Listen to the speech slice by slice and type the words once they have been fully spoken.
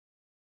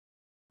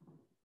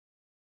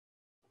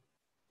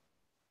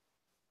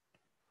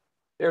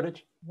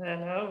Erdich.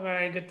 Hello,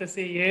 very good to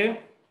see you.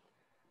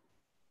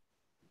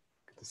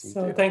 Good to see you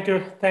So too.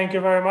 thank you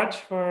very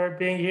much for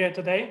being here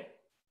today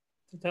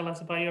to tell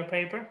us about your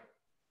paper.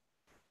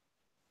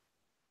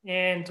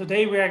 And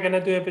today we are going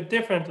to do a bit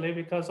differently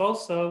because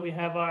also we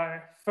have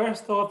our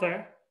first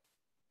author.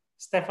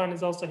 Stefan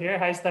is also here.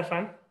 Hi,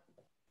 Stefan.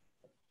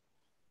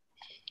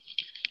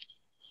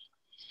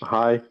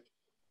 Hi.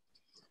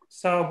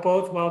 So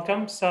both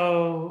welcome.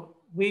 So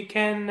we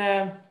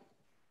can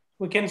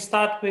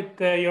start with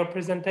your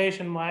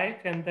presentation,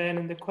 Mike, and then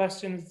in the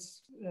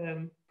questions,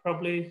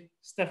 probably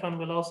Stefan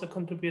will also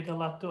contribute a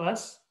lot to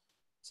us.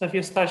 So if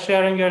you start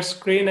sharing your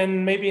screen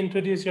and maybe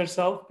introduce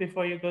yourself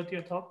before you go to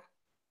your talk.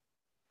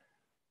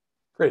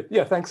 Great.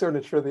 Yeah, thanks,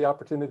 Ernest, for the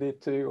opportunity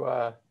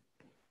to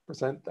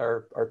present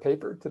our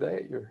paper today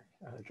at your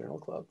journal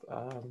club.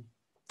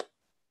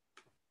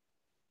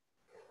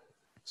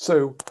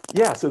 So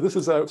this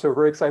is so we're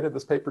very excited.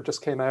 This paper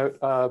just came out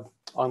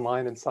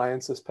online in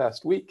Science this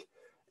past week,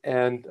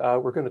 and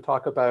we're going to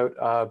talk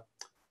about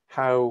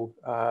how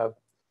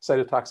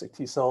cytotoxic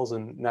T cells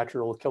and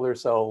natural killer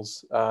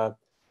cells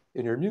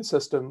in your immune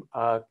system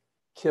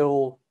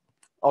kill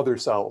other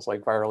cells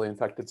like virally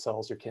infected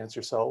cells or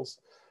cancer cells.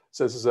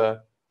 So this is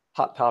a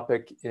hot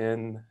topic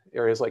in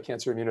areas like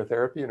cancer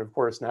immunotherapy, and of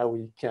course now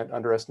we can't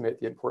underestimate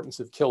the importance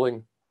of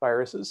killing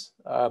viruses.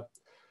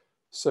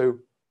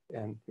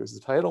 And here's the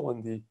title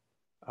and the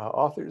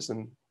authors,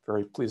 and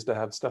very pleased to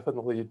have Stefan,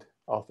 the lead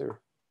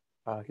author,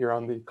 here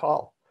on the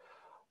call.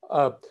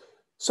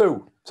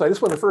 So I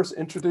just want to first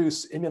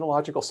introduce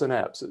immunological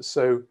synapses.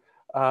 So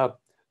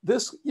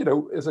this,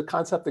 is a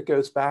concept that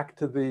goes back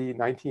to the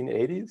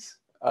 1980s,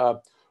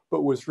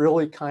 but was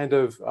really kind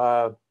of,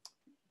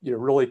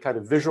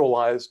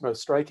 visualized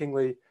most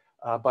strikingly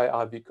by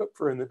Avi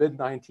Kupfer in the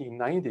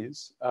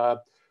mid-1990s.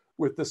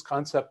 With this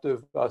concept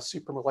of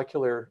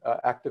supramolecular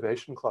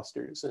activation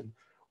clusters. And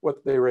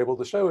what they were able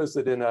to show is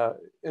that in an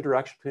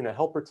interaction between a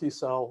helper T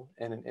cell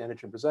and an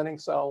antigen presenting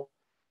cell,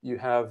 you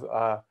have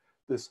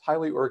this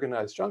highly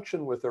organized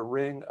junction with a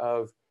ring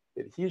of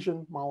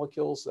adhesion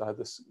molecules, in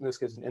this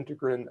case an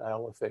integrin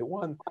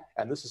LFA1,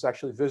 and this is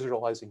actually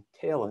visualizing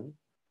talin,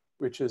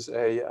 which is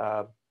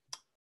a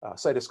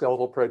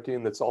cytoskeletal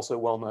protein that's also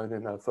well known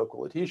in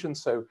focal adhesion.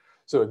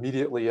 So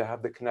immediately you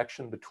have the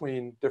connection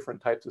between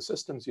different types of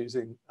systems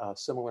using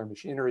similar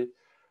machinery.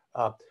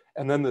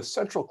 And then the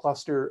central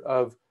cluster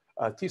of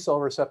T cell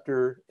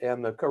receptor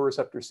and the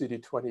co-receptor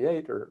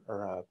CD28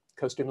 or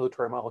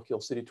co-stimulatory molecule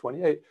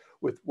CD28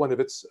 with one of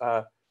its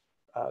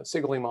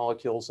signaling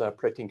molecules,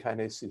 protein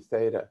kinase C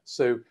theta.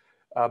 So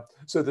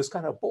this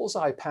kind of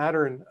bullseye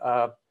pattern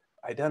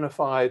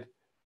identified,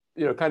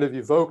 kind of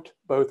evoked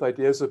both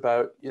ideas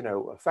about,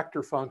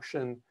 effector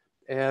function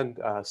and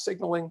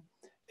signaling.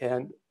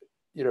 And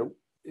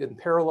in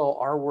parallel,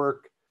 our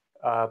work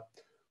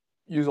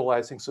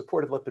utilizing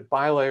supported lipid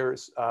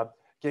bilayers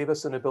gave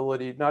us an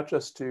ability not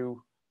just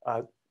to,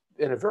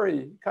 in a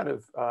very kind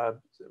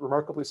of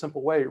remarkably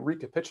simple way,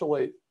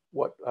 recapitulate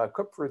what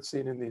Kupfer had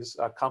seen in these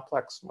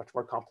much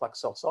more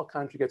complex cell-cell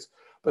conjugates,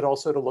 but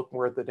also to look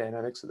more at the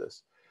dynamics of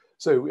this.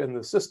 So in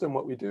the system,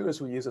 what we do is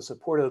we use a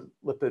supported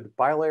lipid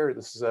bilayer.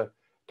 This is a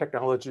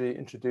technology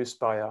introduced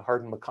by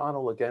Hardin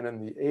McConnell again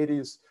in the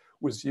 80s,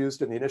 was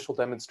used in the initial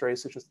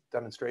demonstrations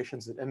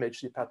that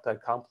MHC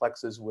peptide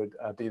complexes would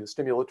be the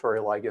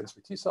stimulatory ligands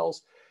for T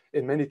cells.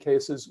 In many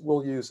cases,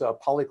 we'll use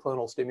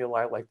polyclonal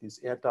stimuli like these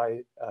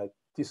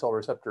anti-T cell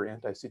receptor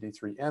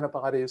anti-CD3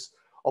 antibodies,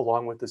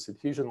 along with this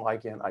adhesion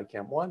ligand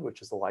ICAM1,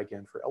 which is the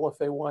ligand for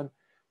LFA1.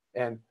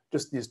 And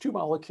just these two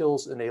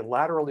molecules in a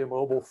laterally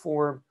mobile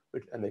form,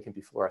 and they can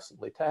be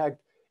fluorescently tagged,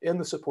 in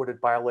the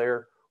supported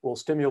bilayer will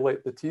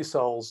stimulate the T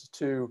cells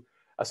to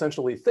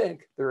essentially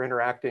think they're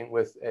interacting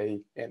with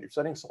a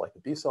antigen cell, like a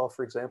B cell,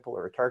 for example,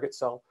 or a target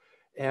cell,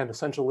 and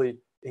essentially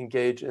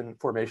engage in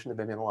formation of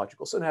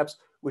immunological synapse,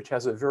 which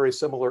has a very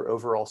similar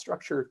overall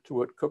structure to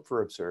what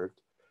Kupfer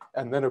observed.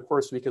 And then, of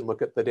course, we can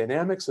look at the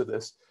dynamics of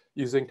this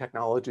using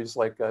technologies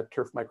like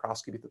turf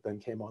microscopy that then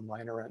came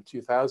online around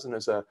 2000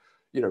 as a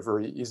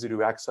very easy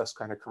to access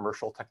kind of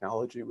commercial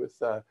technology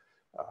with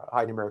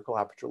high numerical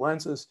aperture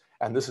lenses.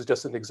 And this is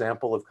just an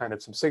example of kind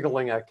of some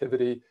signaling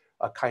activity,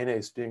 a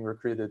kinase being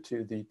recruited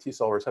to the T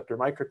cell receptor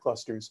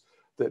microclusters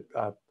that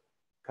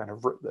kind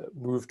of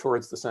move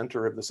towards the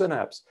center of the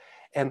synapse.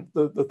 And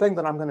the thing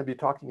that I'm going to be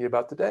talking to you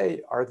about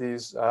today are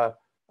these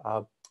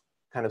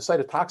kind of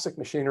cytotoxic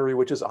machinery,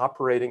 which is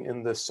operating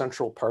in the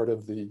central part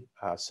of the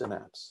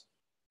synapse.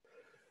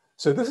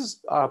 So this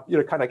is, kind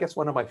of, I guess,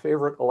 one of my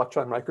favorite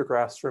electron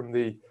micrographs from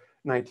the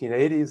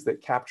 1980s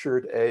that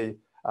captured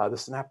the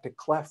synaptic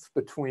cleft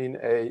between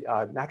a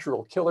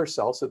natural killer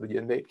cell, so the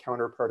innate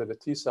counterpart of a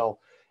T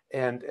cell,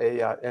 and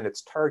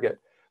its target.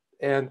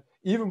 And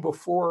even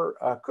before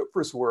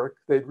Kupfer's work,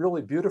 they'd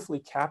really beautifully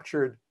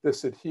captured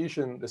this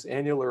adhesion, this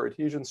annular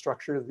adhesion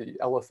structure, the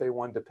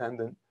LFA1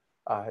 dependent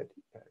kind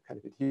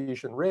of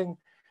adhesion ring,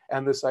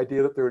 and this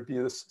idea that there would be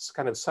this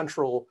kind of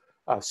central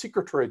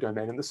secretory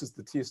domain. And this is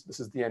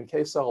the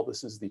NK cell,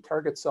 this is the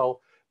target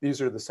cell. These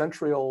are the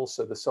centrioles,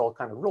 so the cell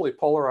kind of really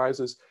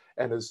polarizes.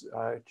 And as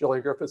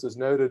Gillian Griffiths has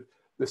noted,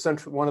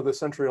 one of the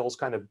centrioles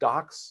kind of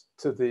docks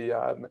to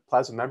the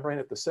plasma membrane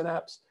at the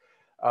synapse.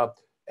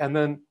 And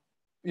then,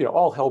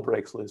 all hell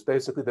breaks loose.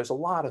 Basically, there's a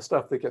lot of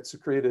stuff that gets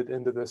secreted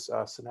into this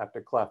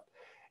synaptic cleft.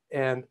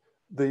 And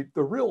the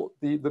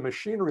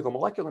machinery, the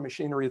molecular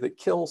machinery that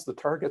kills the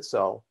target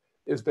cell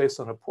is based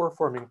on a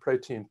pore-forming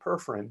protein,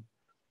 perforin,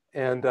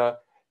 and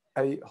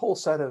a whole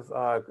set of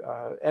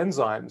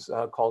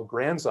enzymes called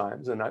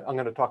granzymes. And I'm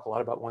going to talk a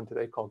lot about one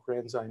today called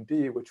granzyme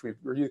B, which we've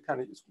reviewed,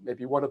 kind of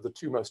maybe one of the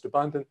two most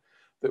abundant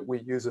that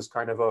we use as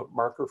kind of a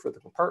marker for the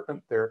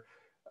compartment. They're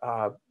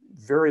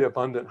very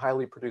abundant,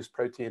 highly produced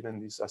protein in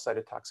these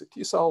cytotoxic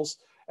T cells.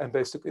 And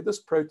basically this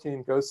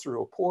protein goes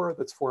through a pore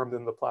that's formed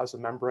in the plasma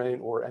membrane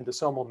or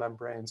endosomal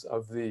membranes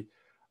of the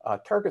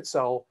target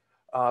cell.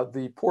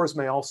 The pores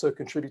may also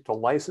contribute to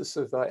lysis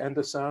of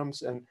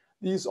endosomes, and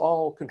these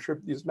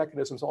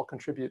mechanisms all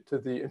contribute to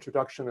the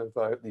introduction of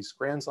these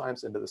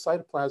granzymes into the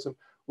cytoplasm,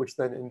 which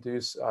then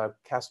induce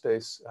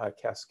caspase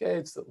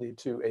cascades that lead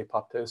to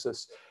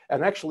apoptosis.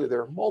 And actually,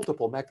 there are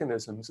multiple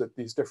mechanisms that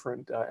these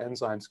different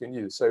enzymes can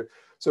use.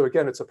 So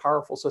again, it's a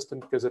powerful system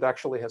because it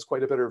actually has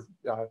quite a bit of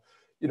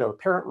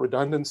apparent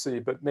redundancy,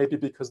 but maybe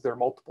because there are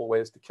multiple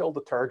ways to kill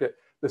the target,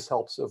 this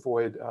helps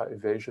avoid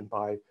evasion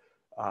by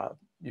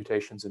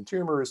mutations in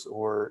tumors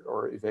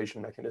or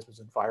evasion mechanisms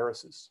in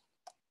viruses.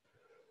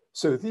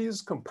 So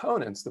these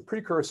components, the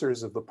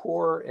precursors of the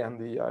pore and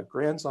the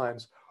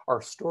granzymes, are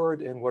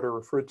stored in what are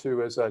referred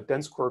to as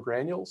dense core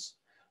granules.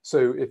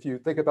 So if you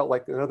think about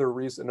like another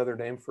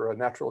name for a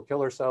natural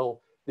killer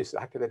cell, these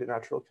activated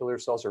natural killer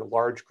cells are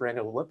large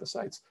granular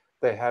lymphocytes.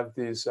 They have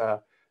these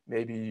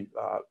maybe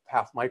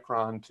half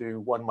micron to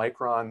 1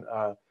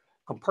 micron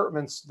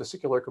compartments,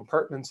 vesicular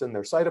compartments in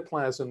their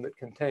cytoplasm that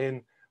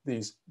contain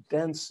these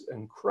dense,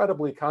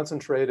 incredibly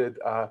concentrated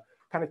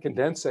kind of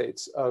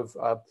condensates of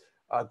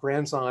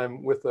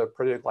granzyme with a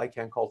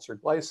proteoglycan called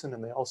sirglycin,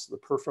 and the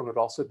perforin would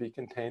also be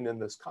contained in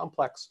this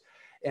complex.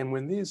 And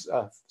when these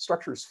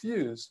structures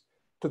fuse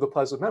to the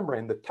plasma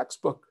membrane, the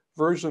textbook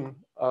version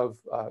of,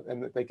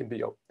 and they can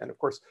be, and of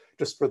course,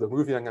 just for the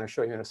movie I'm going to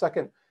show you in a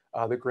second,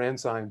 the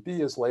granzyme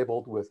B is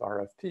labeled with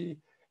RFP,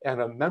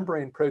 and a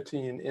membrane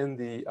protein in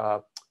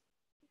the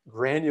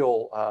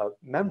granule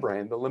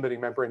membrane, the limiting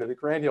membrane of the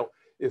granule,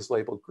 is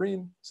labeled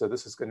green. So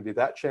this is going to be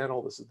that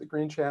channel. This is the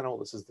green channel.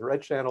 This is the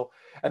red channel.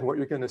 And what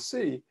you're going to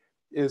see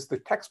is the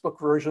textbook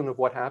version of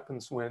what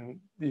happens when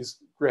these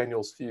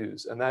granules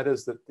fuse. And that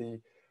is that the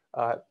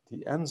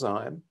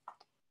enzyme,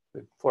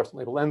 the fluorescent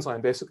labeled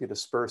enzyme, basically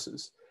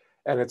disperses.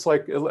 And it's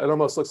like, it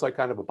almost looks like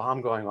kind of a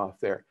bomb going off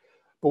there.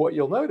 But what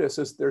you'll notice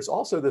is there's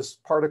also this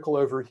particle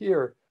over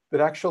here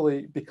that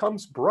actually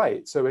becomes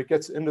bright. So it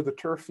gets into the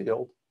turf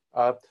field.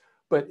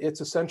 But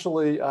it's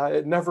essentially,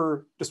 it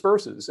never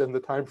disperses in the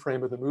time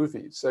frame of the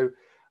movie. So,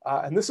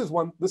 and this is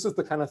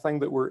the kind of thing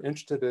that we're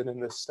interested in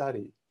this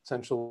study,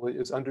 essentially,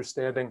 is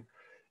understanding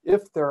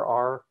if there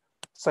are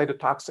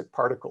cytotoxic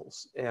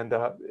particles. And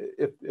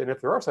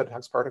if there are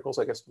cytotoxic particles,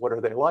 I guess, what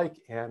are they like?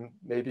 And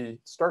maybe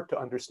start to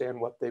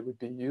understand what they would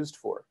be used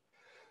for.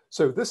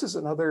 So this is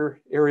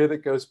another area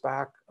that goes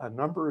back a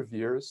number of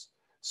years.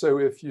 So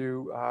if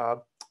you,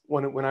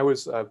 when I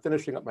was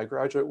finishing up my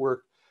graduate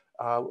work,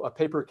 a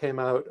paper came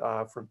out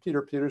from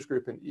Peter Peters'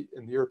 group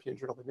in the European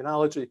Journal of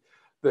Immunology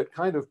that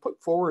kind of put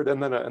forward,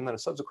 and then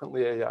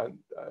subsequently a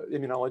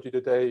Immunology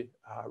Today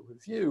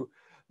review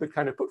that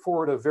kind of put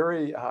forward a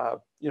very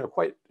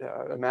quite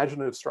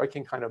imaginative,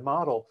 striking kind of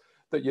model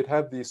that you'd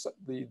have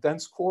the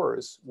dense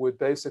cores would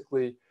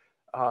basically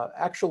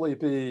actually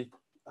be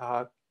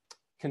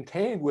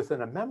contained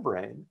within a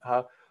membrane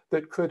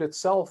that could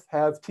itself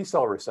have T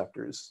cell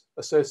receptors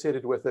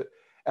associated with it,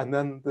 and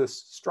then this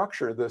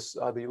structure, the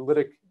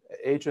lytic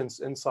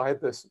agents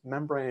inside this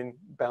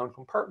membrane-bound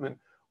compartment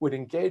would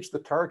engage the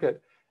target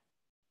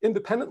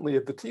independently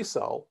of the T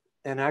cell,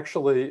 and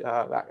actually,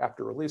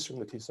 after release from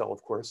the T cell,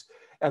 of course,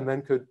 and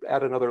then could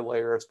add another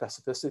layer of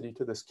specificity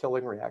to this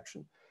killing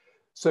reaction.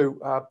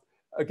 So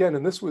again,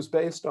 and this was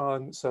based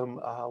on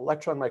some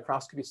electron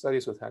microscopy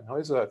studies with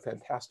Hanhuise, a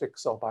fantastic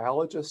cell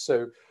biologist.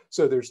 So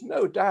there's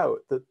no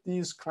doubt that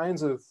these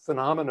kinds of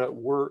phenomena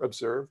were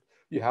observed.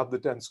 You have the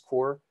dense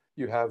core,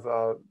 you have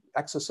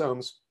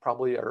exosomes,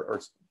 probably, or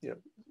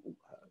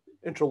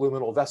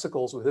intraluminal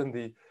vesicles within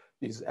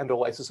these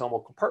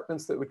endolysosomal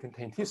compartments that would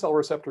contain T cell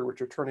receptor,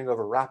 which are turning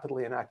over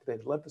rapidly in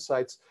activated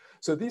lymphocytes.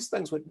 So these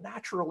things would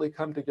naturally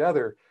come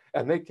together,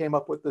 and they came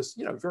up with this,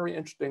 very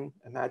interesting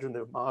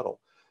imaginative model.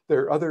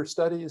 There are other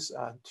studies,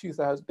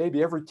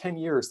 maybe every 10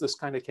 years, this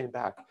kind of came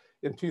back.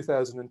 In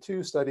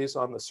 2002, studies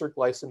on the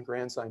sirglycin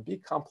granzyme B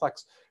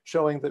complex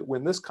showing that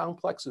when this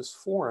complex is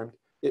formed,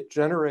 it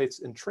generates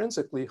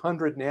intrinsically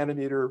 100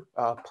 nanometer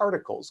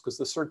particles, because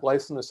the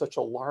sirglycin is such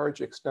a large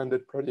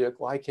extended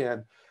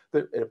proteoglycan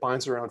that it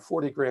binds around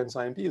 40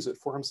 granzyme Bs. It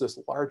forms this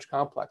large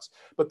complex.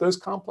 But those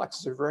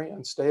complexes are very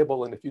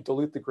unstable, and if you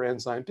dilute the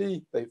granzyme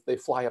B, they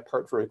fly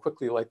apart very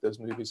quickly, like those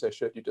movies I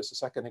showed you just a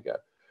second ago.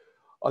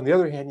 On the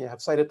other hand, you have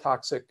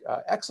cytotoxic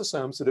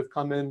exosomes that have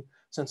come in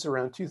since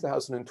around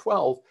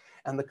 2012.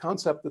 And the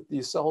concept that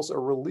these cells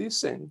are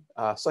releasing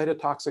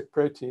cytotoxic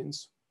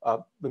proteins,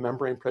 the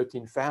membrane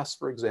protein FAS,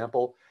 for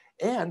example,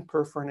 and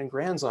perforin and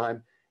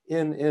granzyme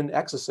in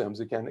exosomes,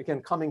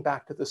 again, coming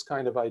back to this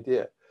kind of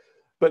idea.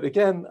 But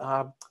again,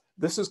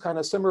 this is kind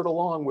of simmered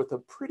along with a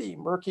pretty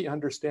murky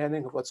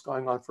understanding of what's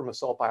going on from a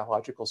cell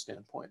biological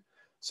standpoint.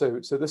 So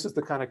this is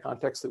the kind of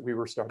context that we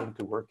were starting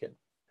to work in.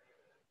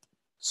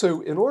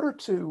 So in order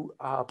to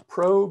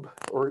probe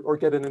or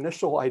get an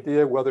initial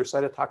idea whether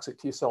cytotoxic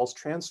T cells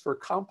transfer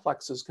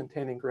complexes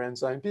containing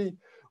granzyme B,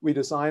 we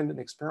designed an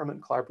experiment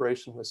in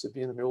collaboration with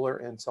Sabina Mueller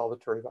and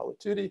Salvatore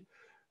Valitutti,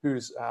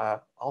 who's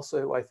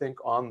also, I think,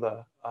 on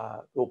the,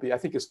 I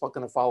think is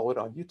going to follow it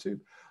on YouTube.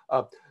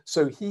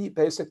 So he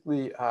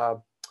basically,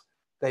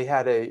 they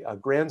had a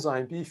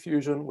granzyme B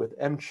fusion with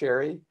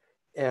M-cherry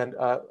and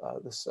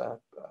this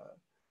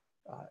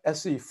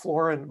SE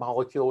fluorine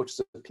molecule, which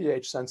is a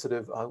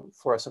pH-sensitive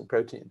fluorescent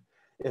protein.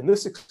 In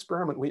this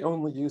experiment, we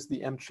only use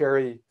the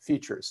M-cherry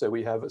feature. So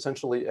we have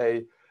essentially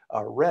a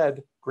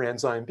red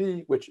granzyme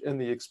B, which in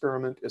the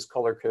experiment is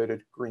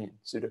color-coded green,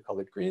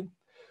 pseudo-colored green.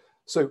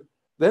 So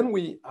then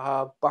we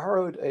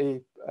borrowed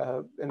a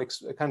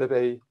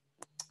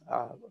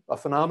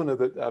phenomena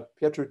that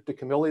Pietro Di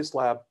Camilli's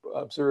lab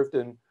observed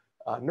in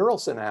neural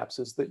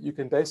synapses, that you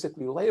can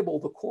basically label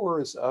the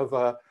cores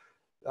of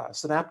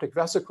synaptic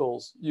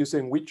vesicles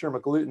using wheat germ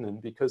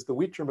agglutinin, because the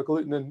wheat germ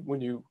agglutinin,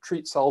 when you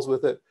treat cells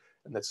with it,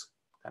 and that's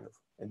kind of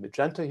in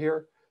magenta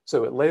here,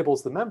 so it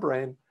labels the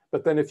membrane,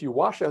 but then if you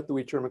wash out the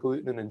wheat germ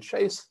agglutinin and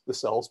chase the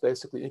cells,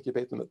 basically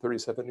incubate them at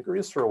 37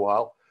 degrees for a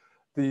while,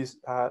 the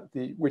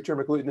wheat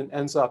germ agglutinin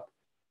ends up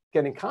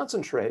getting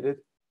concentrated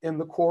in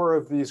the core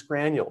of these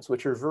granules,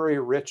 which are very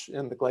rich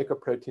in the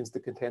glycoproteins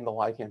that contain the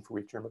ligand for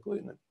wheat germ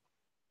agglutinin.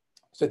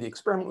 So the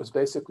experiment was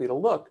basically to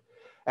look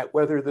at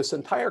whether this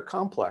entire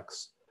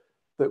complex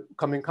that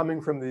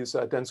coming from these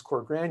dense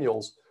core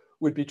granules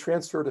would be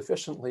transferred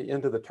efficiently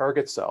into the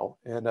target cell,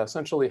 and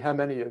essentially how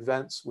many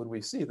events would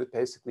we see that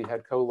basically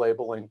had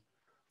co-labeling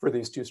for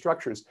these two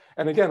structures.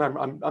 And again,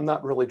 I'm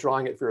not really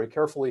drawing it very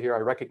carefully here. I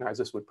recognize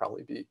this would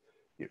probably be,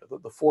 you know,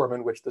 the form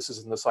in which this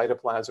is in the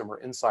cytoplasm or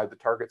inside the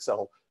target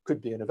cell,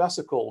 could be in a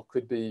vesicle,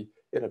 could be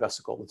in a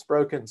vesicle that's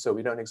broken. So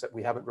we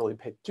haven't really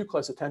paid too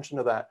close attention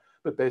to that,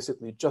 but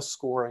basically just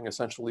scoring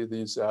essentially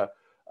these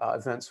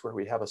events where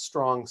we have a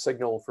strong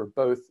signal for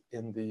both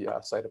in the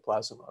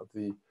cytoplasm of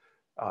the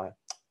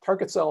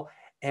target cell.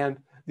 And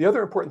the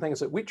other important thing is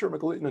that wheat germ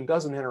agglutinin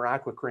doesn't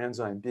interact with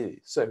granzyme B.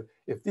 So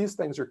if these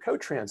things are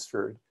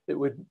co-transferred, it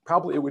would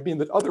mean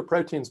that other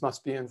proteins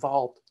must be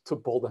involved to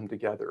pull them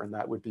together. And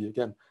that would be,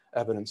 again,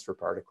 evidence for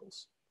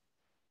particles.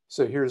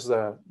 So here's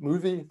the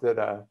movie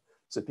that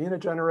Sabina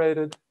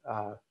generated,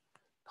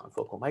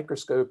 confocal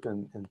microscope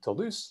in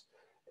Toulouse.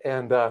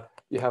 And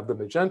you have the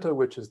magenta,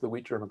 which is the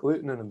wheat germ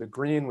agglutinin, and the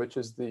green, which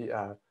is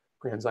the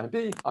granzyme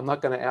B. I'm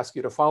not going to ask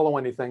you to follow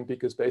anything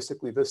because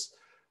basically this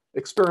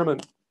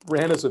experiment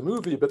ran as a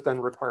movie, but then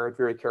required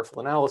very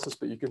careful analysis.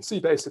 But you can see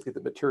basically the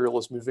material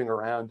is moving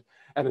around.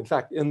 And in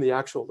fact, in the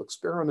actual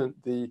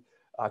experiment, the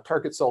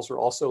target cells are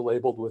also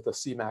labeled with a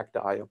CMAC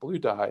dye, a blue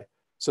dye,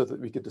 so that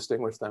we could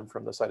distinguish them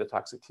from the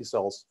cytotoxic T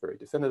cells very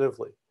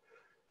definitively.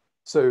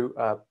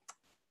 So,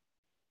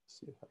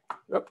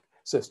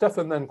 so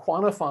Stefan then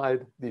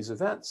quantified these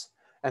events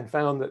and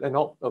found that, and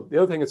the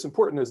other thing that's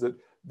important is that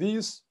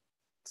these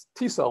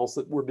T cells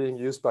that were being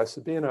used by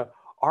Sabina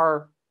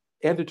are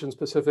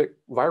antigen-specific,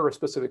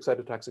 virus-specific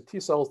cytotoxic T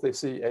cells. They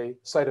see a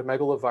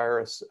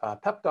cytomegalovirus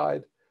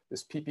peptide,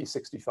 this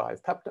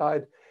PP65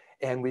 peptide,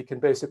 and we can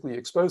basically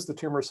expose the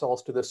tumor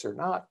cells to this or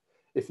not.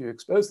 If you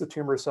expose the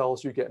tumor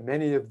cells, you get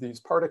many of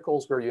these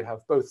particles where you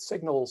have both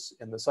signals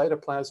in the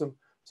cytoplasm,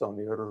 so on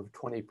the order of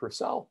 20 per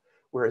cell,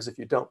 whereas if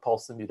you don't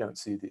pulse them, you don't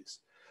see these.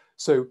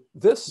 So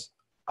this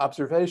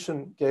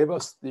observation gave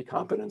us the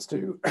confidence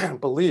to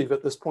believe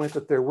at this point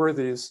that there were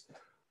these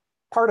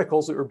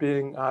particles that were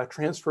being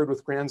transferred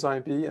with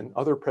granzyme B and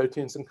other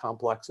proteins and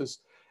complexes,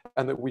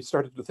 and that we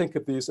started to think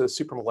of these as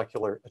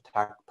supramolecular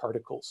attack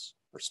particles,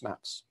 or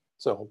SMAPs.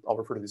 So I'll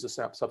refer to these as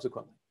SMAPs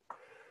subsequently.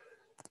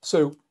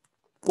 So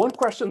one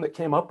question that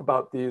came up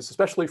about these,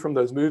 especially from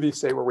those movies,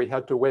 say, where we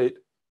had to wait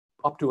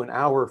up to an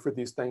hour for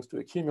these things to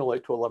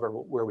accumulate to a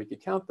level where we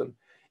could count them,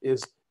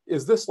 is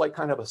this like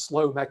kind of a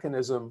slow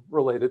mechanism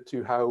related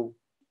to how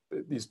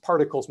these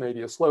particles may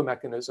be a slow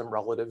mechanism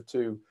relative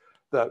to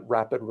the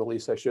rapid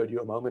release I showed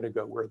you a moment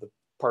ago, where the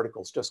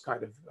particles just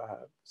kind of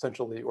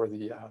essentially, or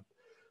the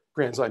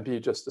granzyme B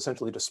just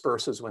essentially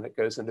disperses when it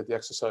goes into the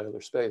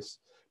extracellular space,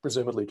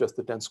 presumably just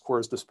the dense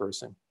cores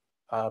dispersing.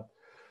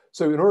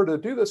 So in order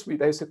to do this, we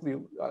basically,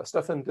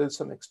 Stefan did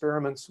some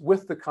experiments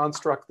with the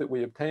construct that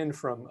we obtained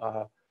from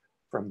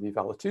the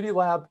Valitutti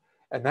lab.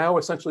 And now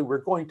essentially we're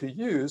going to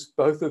use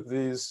both of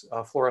these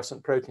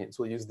fluorescent proteins.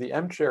 We'll use the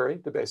M-cherry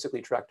to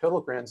basically track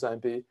total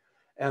granzyme B,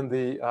 and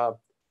the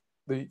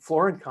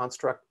fluorine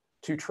construct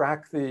to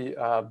track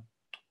the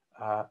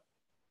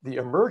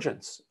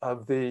emergence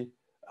of the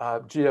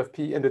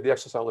GFP into the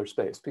extracellular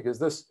space, because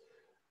this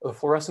the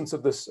fluorescence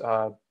of this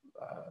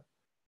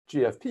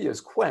GFP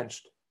is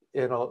quenched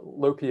in a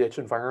low pH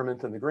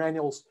environment in the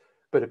granules,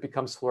 but it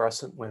becomes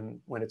fluorescent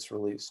when it's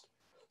released.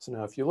 So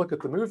now if you look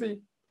at the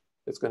movie,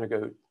 it's going to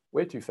go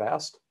way too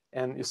fast.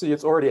 And you see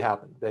it's already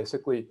happened.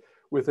 Basically,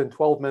 within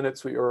 12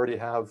 minutes, we already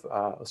have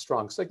a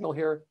strong signal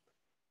here.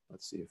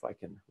 Let's see if I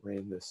can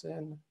rein this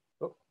in.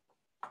 Oh.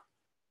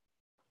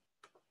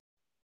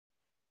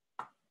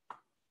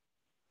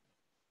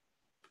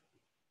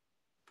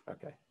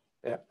 Okay,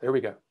 yeah, there we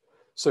go.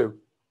 So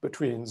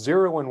between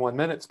 0 and 1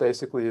 minute,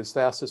 basically as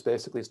fast as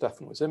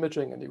Dustin was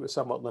imaging, and he was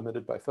somewhat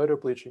limited by photo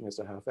bleaching as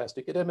to how fast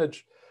he could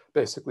image,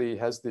 basically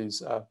has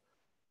these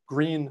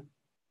green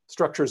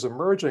structures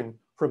emerging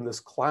from this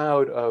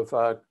cloud of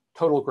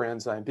total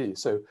granzyme B.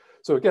 So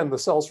again, the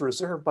cells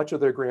reserve much of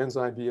their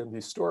granzyme B in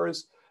these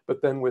stores,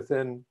 but then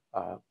within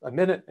a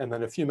minute and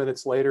then a few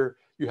minutes later,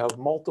 you have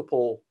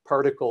multiple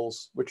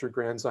particles which are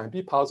granzyme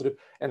B positive.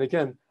 And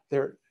again,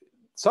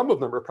 some of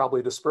them are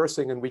probably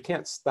dispersing, and we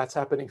can't, that's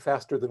happening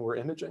faster than we're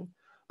imaging,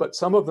 but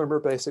some of them are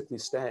basically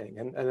staying.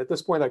 And at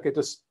this point, I could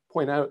just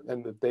point out,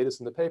 and the data's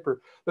in the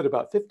paper, that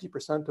about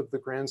 50% of the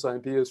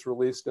granzyme B is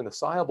released in a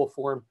soluble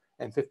form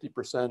and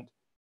 50%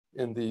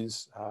 in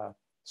these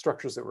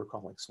structures that we're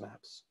calling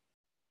SMAPs.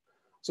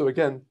 So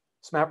again,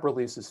 SMAP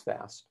release is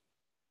fast.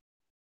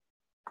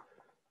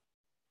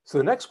 So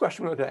the next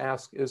question we want to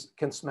ask is,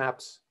 can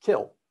SMAPs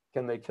kill?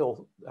 Can they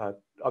kill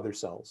other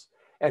cells?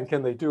 And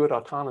can they do it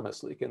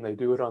autonomously? Can they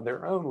do it on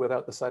their own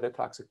without the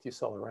cytotoxic T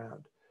cell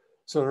around?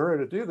 So in order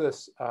to do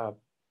this,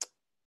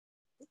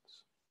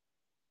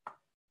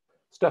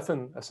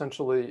 Stefan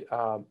essentially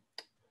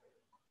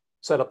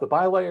set up the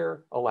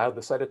bilayer, allowed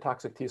the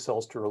cytotoxic T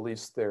cells to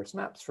release their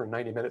SMAPs for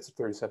 90 minutes at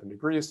 37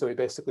 degrees. So he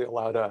basically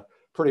allowed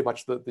pretty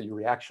much the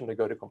reaction to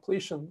go to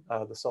completion,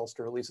 the cells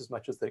to release as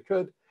much as they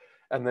could.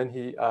 And then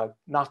he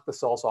knocked the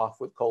cells off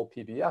with cold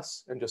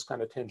PBS and just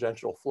kind of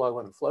tangential flow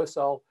in a flow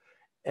cell.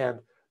 And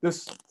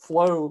this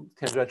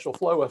tangential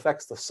flow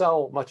affects the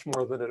cell much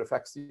more than it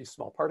affects these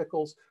small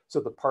particles. So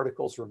the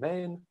particles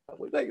remain,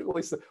 at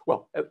least,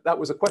 well, that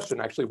was a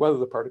question actually, whether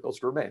the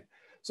particles remain.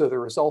 So the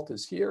result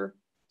is here.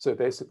 So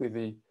basically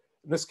in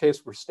this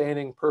case, we're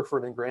staining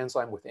perforin and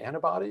granzyme with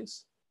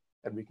antibodies.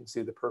 And we can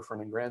see the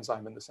perforin and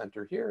granzyme in the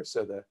center here.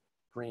 So the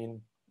green,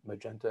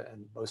 magenta,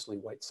 and mostly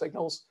white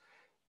signals.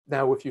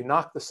 Now, if you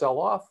knock the cell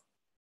off,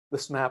 the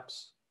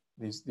SMAPs,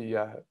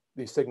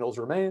 these signals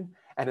remain.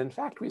 And in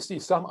fact, we see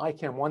some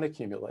ICAM1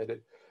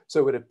 accumulated.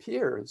 So it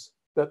appears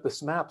that the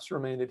SMAPs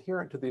remain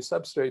adherent to these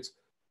substrates,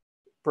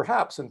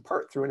 perhaps in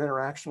part through an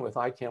interaction with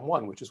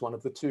ICAM1, which is one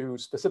of the two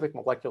specific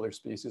molecular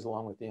species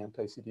along with the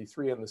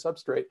anti-CD3 and the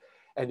substrate.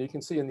 And you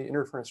can see in the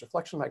interference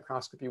reflection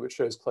microscopy, which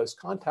shows close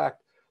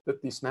contact,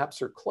 that these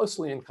SMAPs are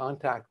closely in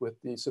contact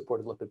with the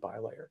supported lipid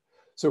bilayer.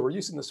 So we're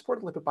using the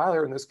supported lipid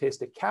bilayer in this case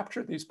to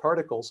capture these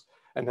particles.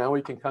 And now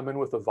we can come in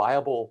with a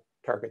viable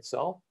target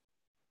cell,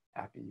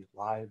 happy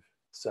live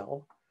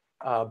cell,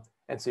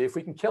 and see if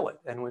we can kill it.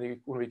 And when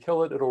we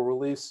kill it, it'll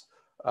release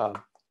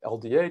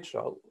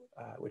LDH,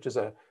 which is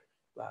a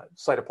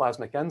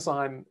cytoplasmic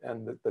enzyme,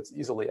 and that's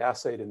easily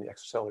assayed in the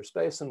extracellular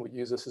space. And we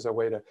use this as a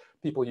way to,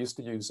 people used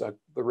to use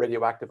the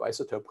radioactive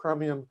isotope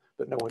chromium,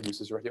 but no one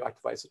uses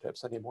radioactive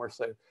isotopes anymore.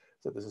 So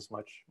this is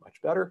much, much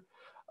better.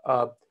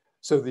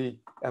 The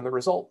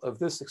result of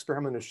this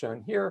experiment is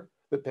shown here,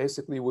 that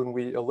basically when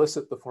we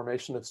elicit the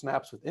formation of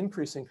SMAPs with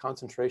increasing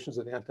concentrations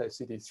of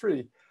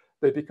anti-CD3,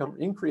 they become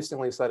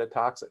increasingly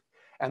cytotoxic.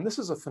 And this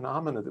is a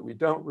phenomenon that we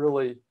don't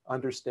really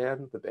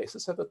understand the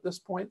basis of at this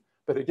point,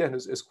 but again,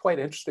 is quite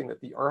interesting that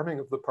the arming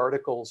of the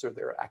particles or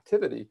their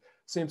activity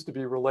seems to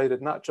be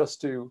related not just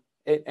to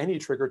any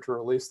trigger to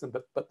release them,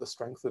 but the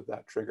strength of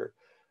that trigger.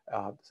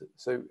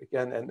 So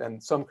again,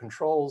 and some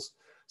controls.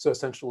 So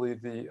essentially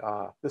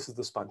this is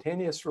the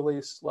spontaneous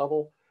release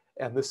level,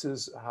 and this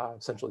is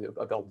essentially of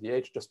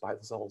LDH just by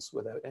the cells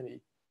without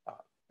any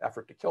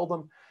effort to kill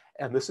them.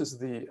 And this is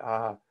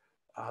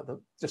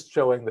just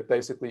showing that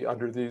basically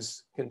under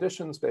these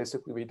conditions,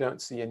 basically we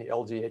don't see any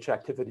LDH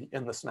activity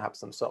in the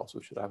SMAPs themselves,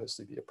 which would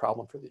obviously be a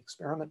problem for the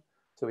experiment.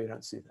 So we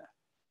don't see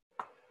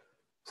that.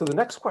 So the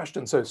next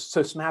question, so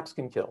SMAPs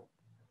can kill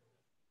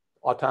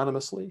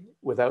autonomously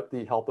without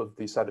the help of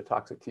the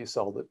cytotoxic T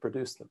cell that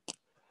produced them.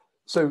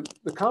 So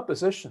the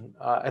composition,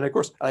 and of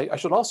course, I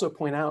should also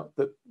point out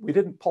that we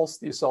didn't pulse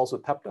these cells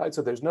with peptides,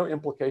 so there's no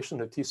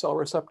implication of T cell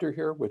receptor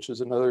here, which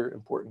is another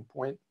important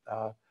point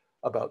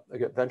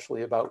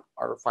eventually about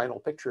our final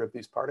picture of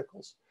these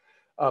particles.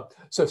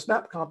 So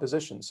SMAP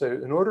composition. So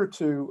in order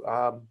to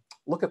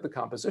look at the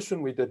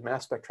composition, we did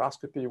mass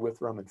spectroscopy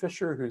with Roman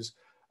Fisher, who's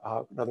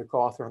another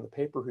co-author on the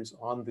paper, who's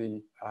on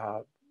the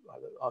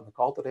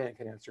call today and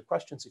can answer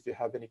questions if you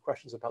have any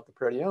questions about the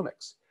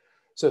proteomics.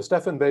 So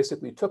Stefan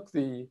basically took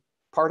the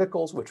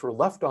particles which were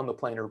left on the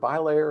planar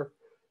bilayer,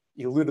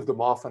 eluted them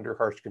off under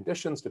harsh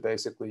conditions to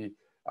basically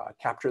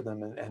capture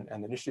them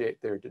and initiate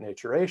their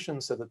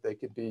denaturation so that they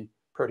could be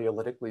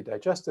proteolytically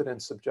digested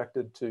and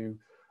subjected to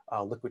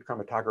liquid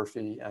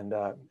chromatography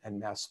and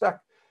mass spec,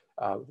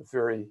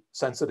 very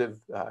sensitive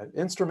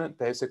instrument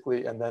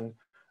basically, and then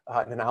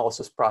an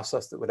analysis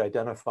process that would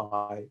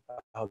identify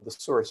the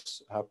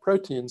source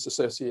proteins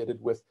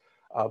associated with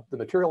the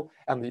material.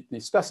 And the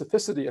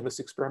specificity in this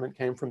experiment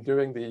came from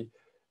doing the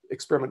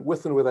experiment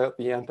with and without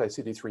the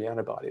anti-CD3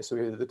 antibody. So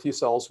either the T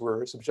cells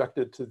were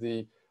subjected to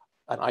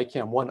an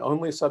ICAM1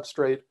 only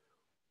substrate,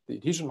 the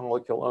adhesion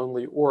molecule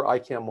only, or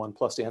ICAM1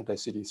 plus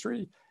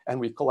anti-CD3. And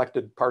we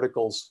collected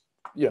particles,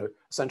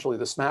 essentially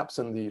the SMAPs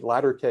in the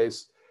latter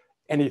case,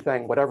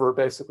 anything, whatever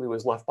basically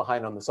was left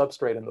behind on the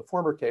substrate. In the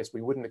former case,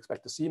 we wouldn't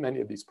expect to see many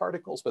of these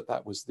particles, but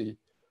that was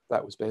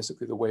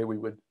basically the way we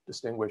would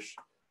distinguish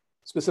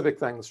specific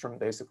things from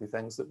basically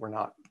things that were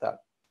not that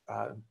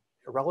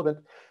irrelevant.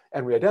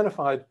 And we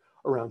identified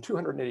around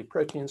 280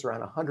 proteins.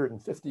 Around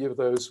 150 of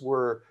those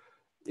were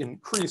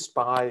increased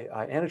by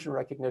antigen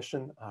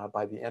recognition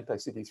by the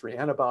anti-CD3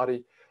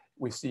 antibody.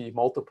 We see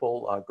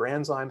multiple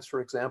granzymes, for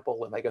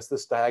example, and I guess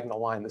this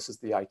diagonal line, this is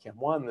the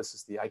ICAM1, this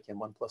is the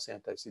ICAM1 plus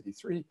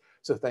anti-CD3.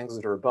 So things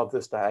that are above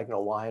this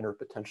diagonal line are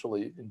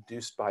potentially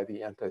induced by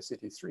the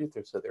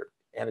anti-CD3, so they're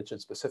antigen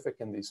specific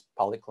in these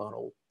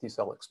polyclonal T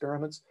cell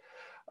experiments.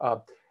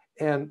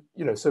 And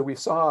so we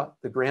saw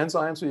the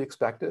granzymes we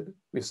expected,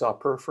 we saw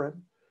perforin.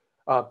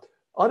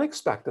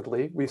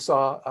 Unexpectedly, we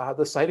saw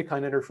the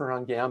cytokine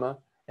interferon gamma,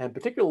 and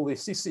particularly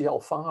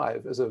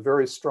CCL5 is a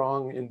very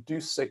strong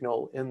induced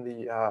signal in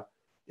the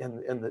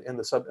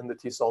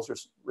T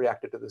cells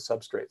reacted to the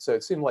substrate. So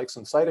it seemed like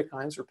some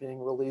cytokines were being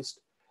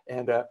released,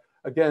 and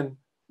again,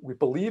 we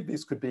believe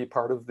these could be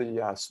part of the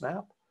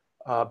SMAP.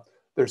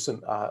 There's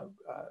some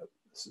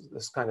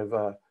this kind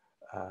of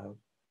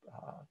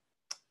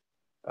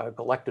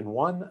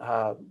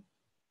galectin-1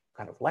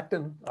 kind of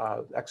lectin,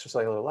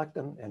 extracellular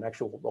lectin, and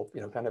actual,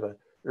 kind of a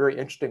very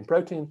interesting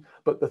protein.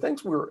 But the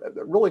things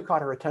that really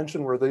caught our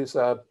attention were these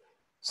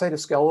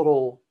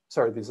extracellular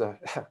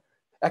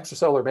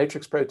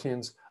matrix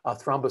proteins,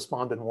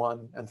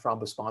 thrombospondin-1 and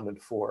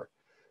thrombospondin-4.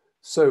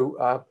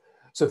 So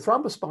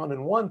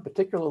thrombospondin-1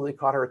 particularly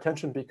caught our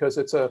attention because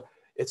it's a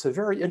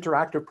very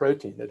interactive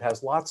protein. It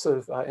has lots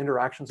of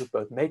interactions with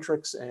both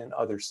matrix and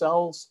other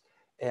cells,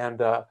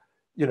 and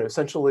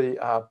essentially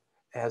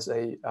as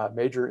a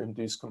major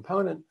induced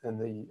component in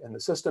the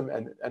system,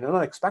 and an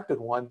unexpected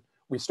one.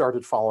 We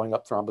started following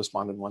up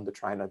thrombospondin-1 to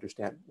try and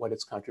understand what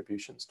its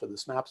contributions to the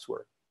SMAPs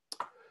were.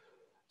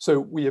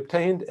 So we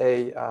obtained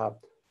a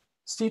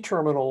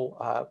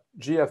C-terminal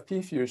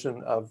GFP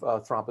fusion of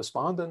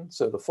thrombospondin,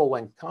 so the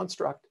full-length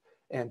construct,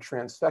 and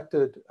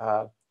transfected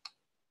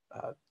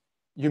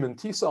human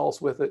T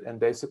cells with it, and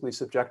basically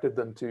subjected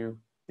them to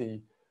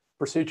the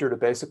procedure to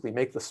basically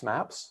make the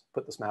SMAPs,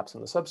 put the SMAPs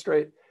in the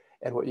substrate.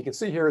 And what you can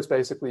see here is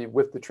basically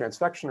with the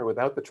transfection or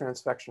without the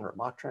transfection or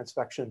mock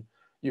transfection,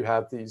 you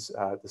have the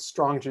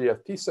strong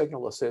GFP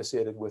signal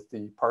associated with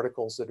the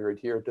particles that are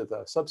adhered to the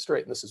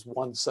substrate. And this is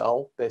one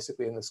cell,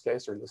 basically in this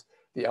case, or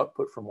the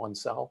output from one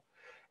cell.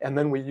 And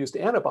then we used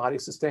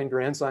antibodies, sustained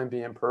granzyme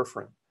B and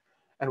perforin.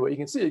 And what you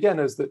can see again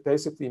is that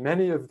basically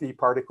many of the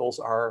particles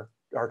are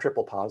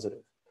triple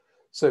positive.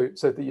 So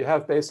that you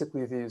have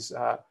basically these,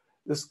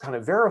 this kind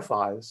of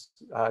verifies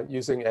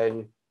using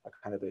a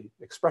kind of a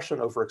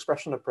expression over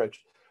expression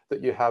approach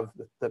that you have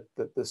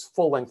this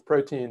full-length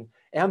protein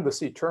and the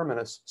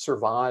C-terminus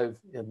survive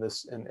in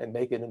this and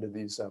make it into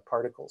these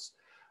particles.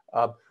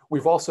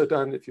 We've also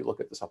done, if you look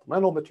at the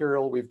supplemental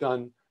material, we've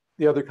done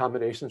the other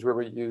combinations where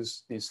we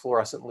use these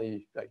fluorescent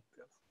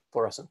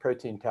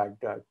protein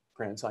tagged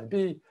granzyme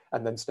B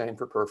and then stain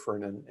for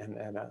perforin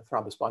and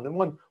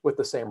thrombospondin-1 with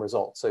the same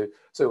result. So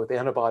with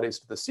antibodies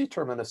to the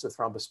C-terminus of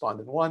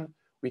thrombospondin-1,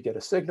 we get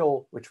a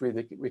signal which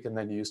we can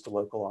then use to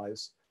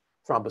localize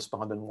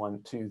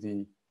thrombospondin-1 to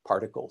the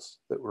particles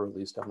that were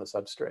released on the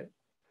substrate.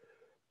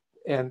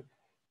 And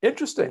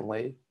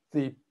interestingly,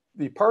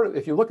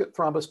 if you look at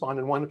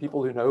thrombospondin-1,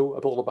 people who know a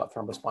little about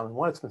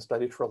thrombospondin-1, it's been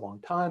studied for a long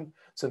time.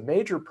 It's a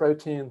major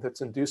protein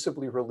that's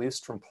inducibly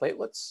released from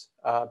platelets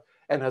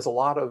and has a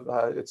lot of,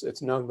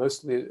 it's known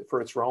mostly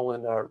for its role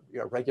in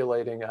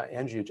regulating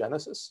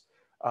angiogenesis.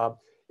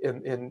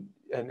 And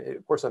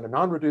of course, under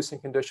non-reducing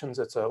conditions,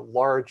 it's a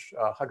large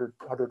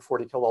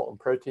 140 kilodalton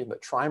protein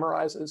that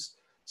trimerizes.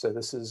 So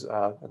this is,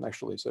 and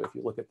actually, so if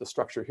you look at the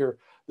structure here,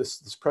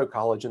 this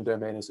pro-collagen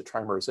domain is a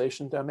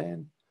trimerization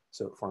domain.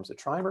 So it forms a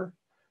trimer.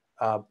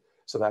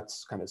 So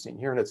that's kind of seen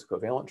here, and it's a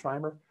covalent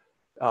trimer.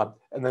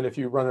 And then if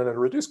you run it under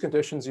reduced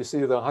conditions, you see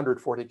the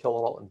 140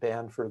 kilodalton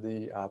band for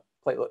the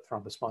platelet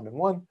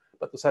thrombospondin-1,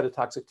 but the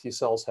cytotoxic T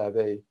cells have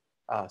a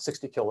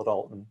 60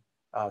 kilodalton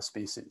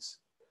species.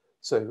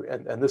 So,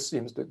 and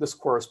this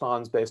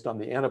corresponds based on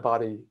the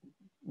antibody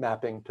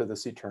mapping to the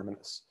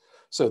C-terminus.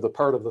 So the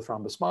part of the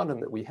thrombospondin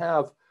that we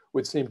have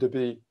would seem to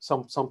be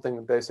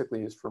something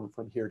basically is from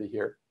here to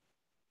here.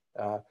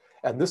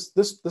 And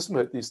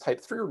these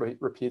type 3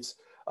 repeats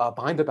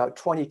bind about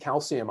 20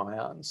 calcium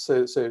ions.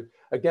 So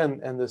again,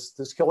 and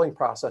this killing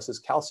process is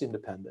calcium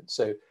dependent.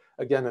 So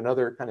again,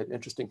 another kind of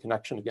interesting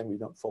connection. Again, we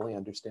don't fully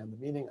understand the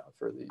meaning of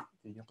or the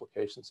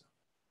implications.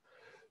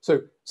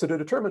 So to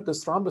determine,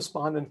 does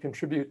thrombospondin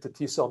contribute to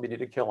T cell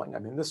mediated killing? I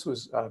mean, this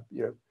was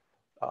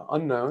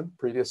unknown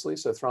previously.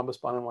 So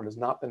thrombospondin 1 has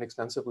not been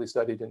extensively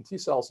studied in T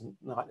cells, and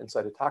not in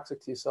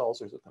cytotoxic T cells.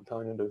 There's a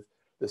component of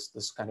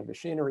this kind of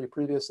machinery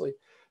previously.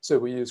 So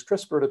we use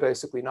CRISPR to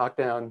basically knock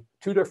down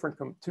two different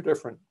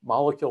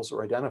molecules that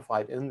were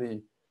identified in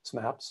the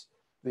SMAPs,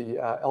 the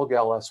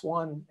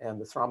LGAL-S1 and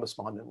the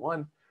thrombospondin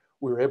 1.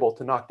 We were able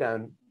to knock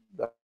down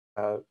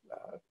the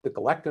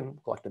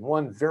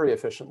galectin-1 very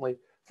efficiently,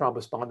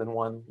 thrombospondin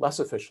 1 less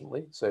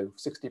efficiently, so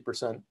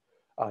 60%.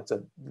 It's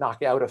a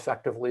knockout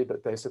effectively,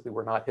 but basically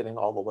we're not hitting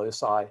all the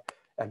loci.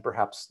 And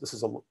perhaps this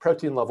is a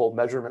protein level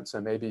measurement,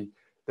 so maybe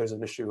there's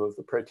an issue of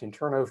the protein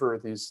turnover.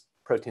 These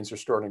proteins are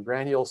stored in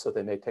granules, so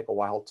they may take a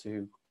while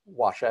to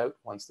wash out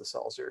once the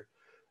cells are,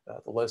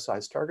 the loci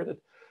is targeted.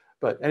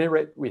 But at any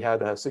rate, we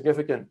had a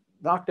significant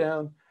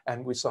knockdown,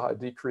 and we saw a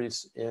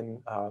decrease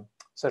in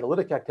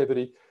cytolytic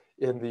activity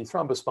in the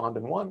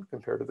thrombospondin 1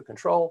 compared to the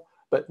control,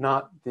 but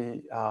not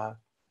the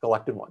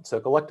galectin 1. So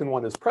galectin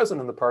 1 is present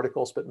in the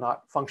particles, but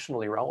not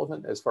functionally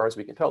relevant as far as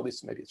we can tell. At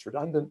least maybe it's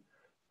redundant,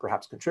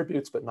 perhaps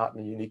contributes, but not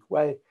in a unique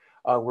way.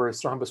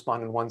 Whereas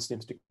thrombospondin 1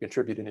 seems to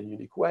contribute in a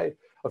unique way.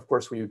 Of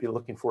course, we would be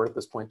looking forward at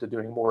this point to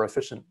doing more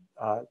efficient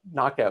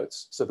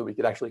knockouts so that we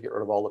could actually get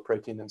rid of all the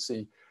protein and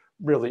see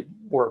really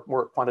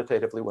more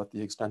quantitatively what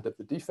the extent of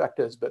the defect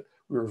is. But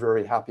we were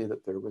very happy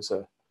that there was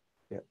a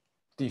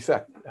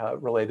defect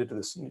related to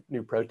this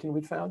new protein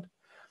we'd found.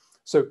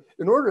 So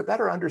in order to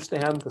better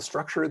understand the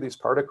structure of these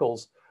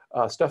particles,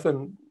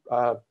 Stefan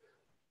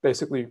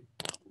basically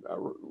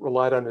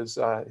relied on his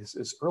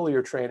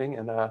earlier training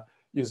in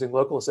using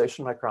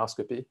localization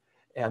microscopy.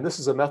 And this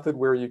is a method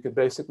where you can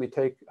basically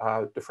take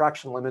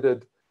diffraction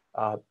limited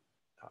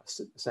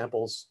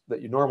samples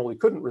that you normally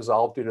couldn't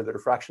resolve due to the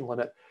diffraction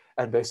limit,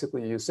 and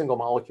basically use single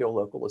molecule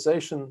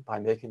localization by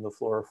making the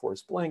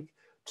fluorophores blink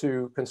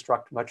to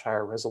construct much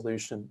higher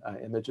resolution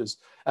images.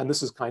 And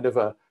this is kind of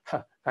a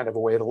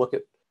way to look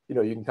at,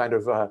 you can kind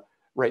of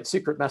write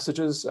secret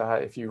messages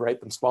if you write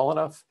them small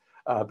enough.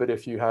 But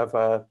if you have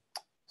a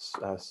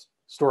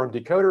storm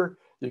decoder,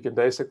 you can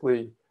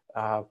basically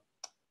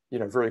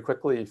very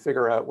quickly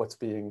figure out what's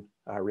being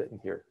written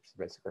here. It's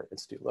basically our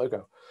institute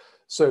logo.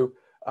 So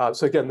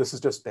again, this is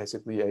just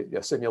basically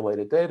a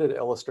simulated data to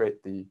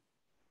illustrate the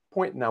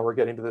point. Now we're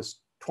getting to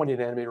this 20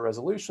 nanometer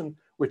resolution,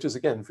 which is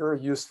again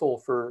very useful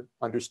for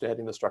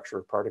understanding the structure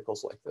of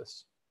particles like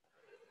this.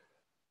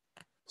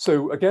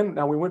 So again,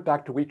 now we went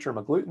back to wheat germ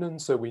agglutinin.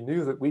 So we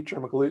knew that wheat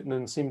germ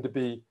agglutinin seemed to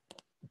be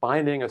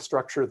binding a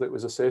structure that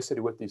was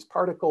associated with these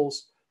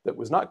particles that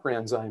was not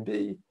granzyme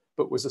B,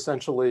 but was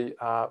essentially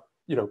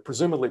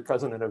presumably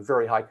present in a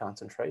very high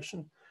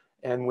concentration.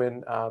 And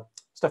when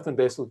Stefan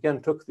basically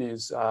again took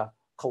these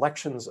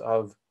collections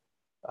of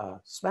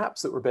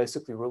SMAPs that were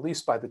basically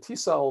released by the T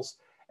cells,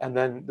 and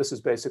then this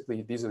is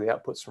basically, these are the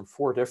outputs from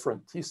 4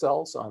 different T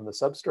cells on the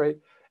substrate,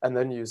 and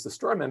then use the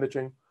storm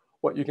imaging,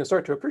 what you can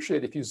start to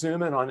appreciate if you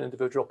zoom in on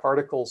individual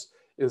particles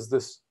is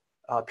this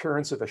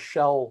appearance of a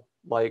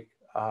shell-like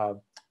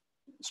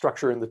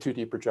structure in the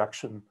 2D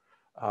projection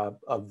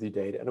of the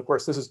data. And of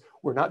course,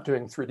 we're not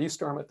doing 3D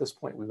storm at this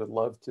point. We would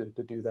love to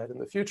do that in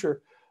the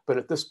future. But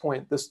at this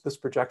point, this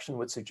projection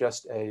would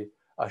suggest a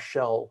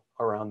shell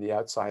around the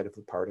outside of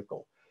the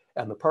particle.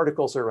 And the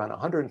particles are around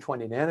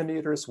 120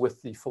 nanometers with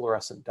the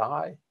fluorescent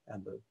dye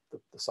and the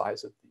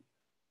size of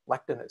the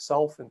lectin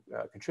itself and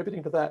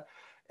contributing to that.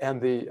 And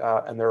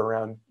they're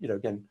around,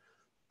 again,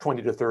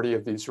 20 to 30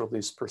 of these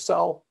released per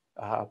cell.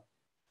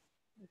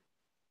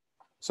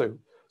 So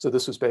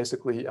this was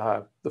basically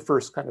the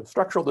first kind of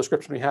structural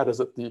description we had, is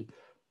that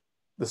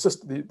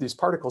these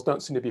particles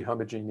don't seem to be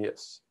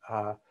homogeneous.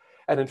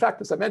 And in fact,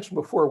 as I mentioned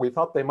before, we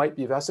thought they might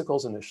be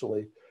vesicles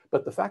initially,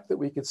 but the fact that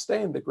we could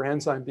stain the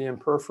granzyme B and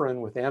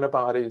perforin with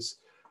antibodies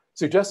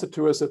suggested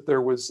to us that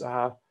there was,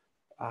 that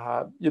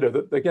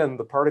again,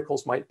 the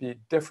particles might be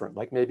different,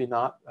 like maybe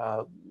not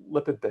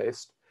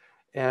lipid-based.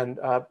 And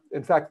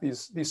in fact,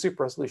 these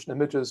super resolution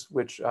images,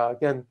 which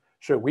again,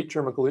 show wheat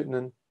germ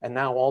agglutinin and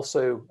now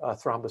also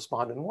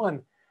thrombospondin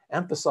 1,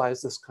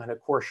 emphasize this kind of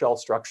core shell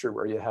structure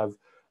where you have,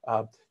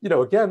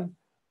 again,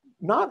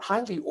 not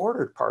highly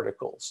ordered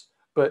particles,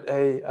 but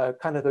a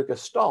kind of a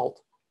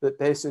gestalt that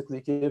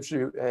basically gives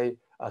you a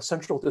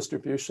central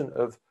distribution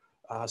of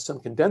some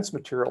condensed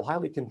material,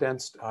 highly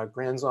condensed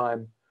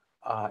granzyme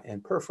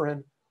and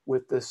perforin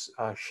with this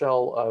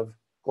shell of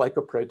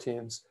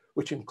glycoproteins,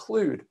 which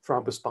include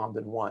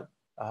thrombospondin 1.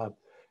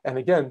 And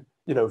again,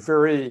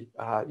 very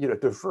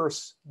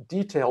diverse,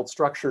 detailed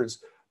structures,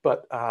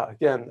 but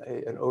again,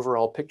 an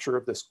overall picture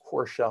of this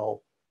core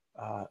shell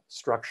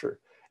structure.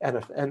 And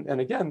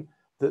again,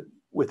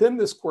 within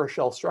this core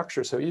shell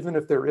structure, so even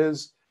if there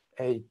is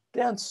a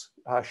dense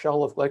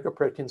shell of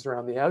glycoproteins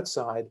around the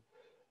outside,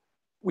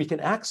 we can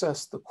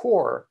access the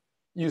core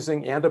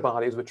using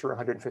antibodies, which are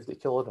 150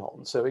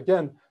 kilodaltons. So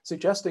again,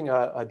 suggesting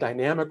a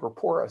dynamic or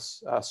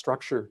porous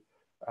structure,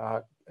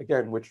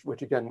 again,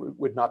 which again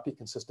would not be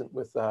consistent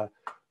with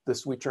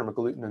this wheat germ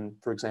agglutinin,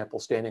 for example,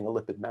 staining a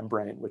lipid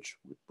membrane, which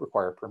would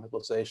require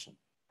permeabilization.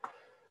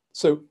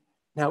 So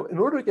now, in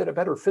order to get a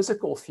better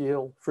physical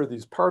feel for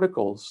these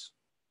particles,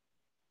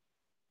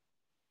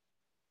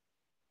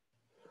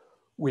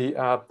 we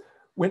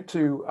went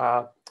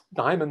to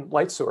Diamond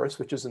Light Source,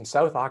 which is in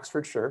South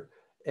Oxfordshire,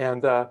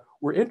 and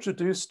were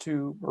introduced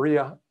to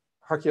Maria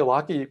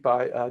Harkialaki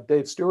by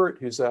Dave Stewart,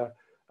 who's a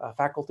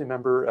faculty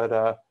member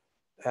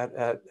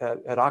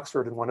at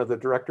Oxford and one of the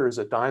directors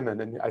at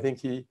Diamond. And I think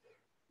he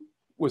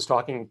was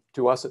talking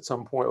to us at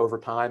some point over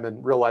time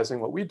and realizing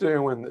what we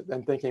do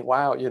and thinking,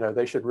 wow, you know,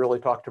 they should really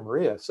talk to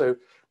Maria. So,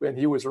 and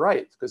he was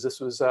right, because this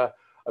was a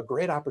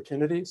great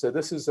opportunity. So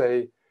this is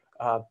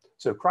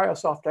so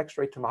cryosoft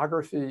X-ray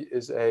tomography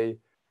is a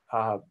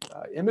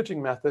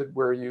imaging method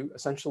where you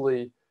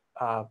essentially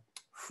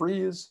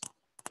freeze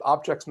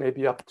objects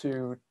maybe up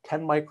to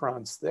 10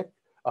 microns thick,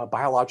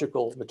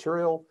 biological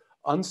material,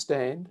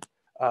 unstained,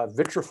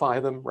 vitrify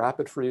them,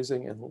 rapid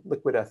freezing in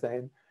liquid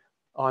ethane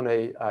on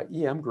a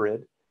EM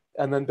grid,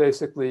 and then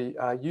basically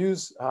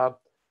use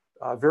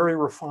very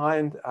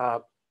refined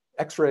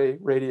X-ray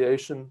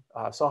radiation,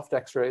 soft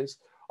X-rays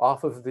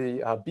off of the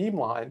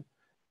beamline,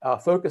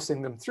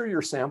 focusing them through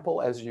your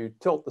sample as you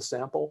tilt the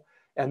sample.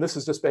 And this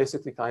is just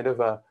basically kind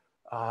of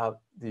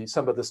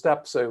some of the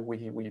steps. So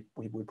we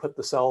put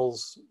the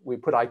cells, we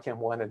put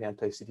ICAM1 and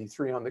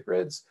anti-CD3 on the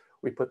grids.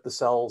 We put the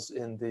cells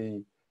in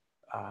the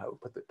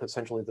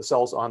essentially the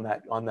cells on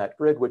that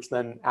grid, which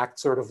then act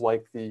sort of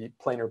like the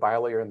planar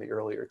bilayer in the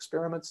earlier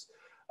experiments.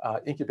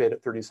 Incubate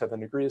at 37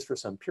 degrees for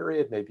some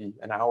period, maybe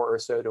an hour or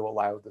so, to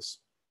allow this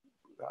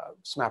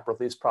SMAP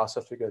release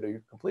process to go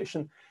to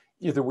completion.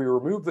 Either we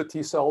remove the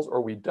T cells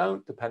or we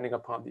don't, depending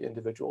upon the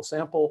individual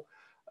sample.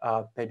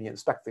 Maybe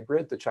inspect the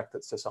grid to check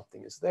that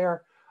something is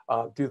there.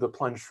 Do the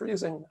plunge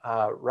freezing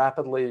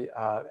rapidly,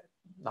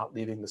 not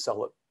leaving the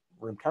cell at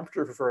room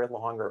temperature for very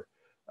long, or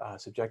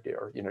subject it,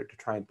 or to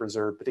try and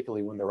preserve,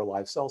 particularly when they're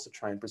live cells, to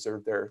try and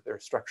preserve their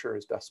structure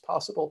as best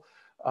possible.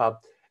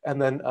 And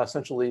then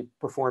essentially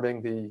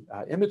performing the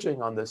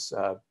imaging on this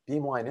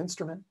beamline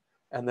instrument,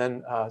 and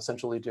then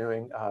essentially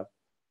doing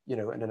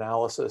an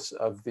analysis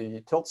of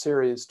the tilt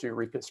series to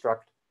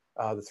reconstruct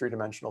the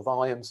three-dimensional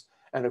volumes.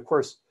 And of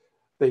course,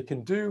 they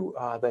can do,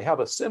 they have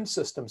a sim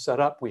system set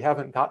up. We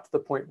haven't got to the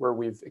point where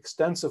we've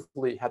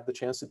extensively had the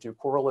chance to do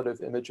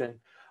correlative imaging.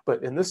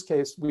 But in this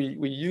case, we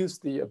use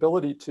the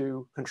ability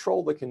to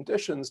control the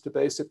conditions to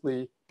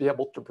basically be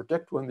able to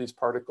predict when these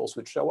particles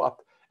would show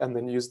up, and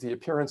then use the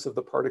appearance of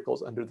the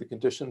particles under the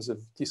conditions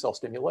of T cell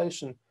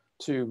stimulation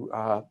to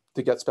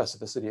get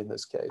specificity in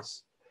this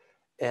case.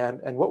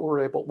 And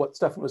what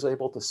Stefan was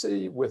able to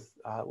see with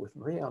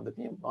Maria on the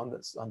beam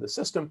on the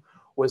system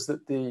was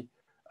that the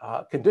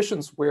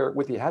conditions where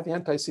you have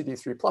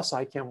anti-CD3 plus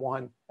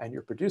ICAM1 and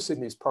you're producing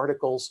these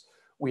particles,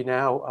 we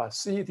now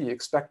see the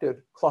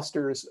expected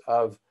clusters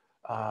of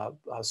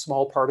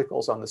small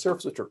particles on the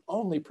surface, which are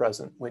only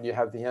present when you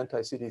have the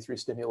anti-CD3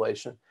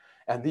 stimulation.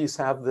 And these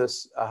have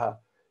this,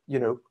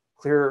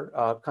 clear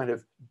kind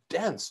of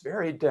dense,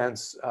 very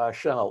dense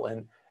shell.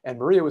 And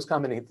Maria was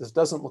commenting, this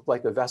doesn't look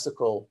like a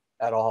vesicle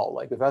at all.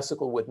 Like a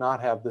vesicle would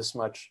not have this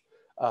much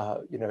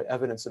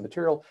evidence of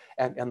material.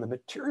 And the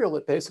material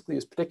that basically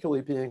is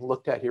particularly being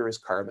looked at here is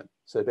carbon.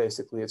 So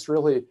basically it's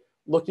really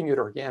looking at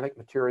organic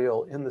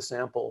material in the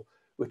sample,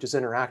 which is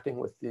interacting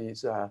with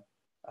these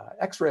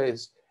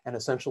X-rays and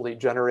essentially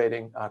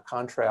generating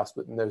contrast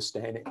with no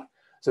staining.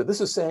 So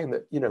this is saying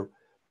that,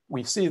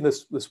 we see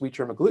this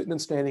wheat-germ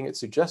agglutinin staining. It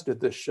suggested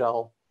this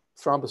shell.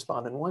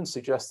 Thrombosponin 1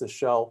 suggests this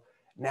shell.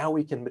 Now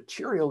we can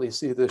materially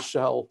see this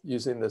shell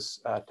using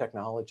this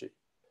technology.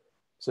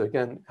 So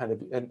again,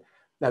 and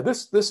now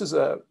this is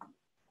a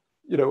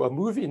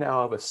movie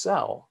now of a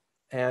cell,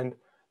 and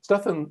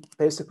Stefan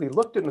basically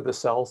looked into the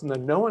cells, and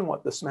then knowing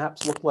what the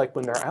SMAPs look like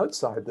when they're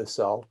outside the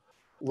cell,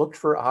 looked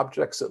for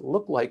objects that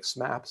look like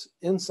SMAPs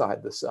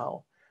inside the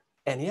cell.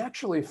 And he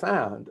actually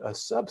found a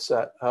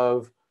subset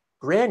of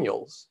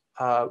granules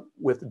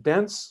with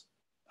dense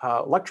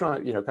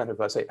electron,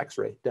 say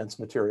X-ray dense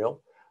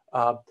material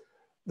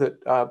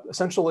that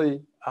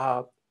essentially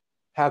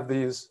have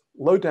these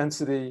low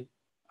density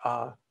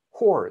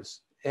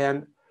cores.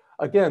 And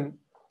again,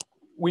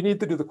 we need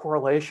to do the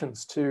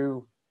correlations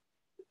to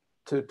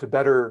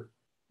better,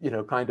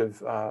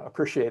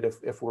 appreciate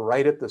if we're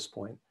right at this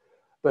point.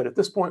 But at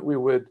this point, we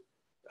would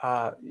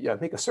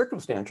make a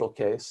circumstantial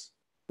case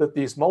that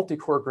these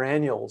multi-core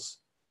granules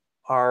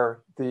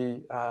are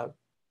the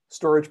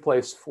storage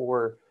place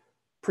for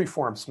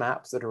preformed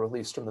SMAPs that are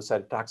released from the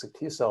cytotoxic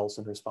T cells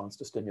in response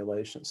to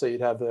stimulation. So you'd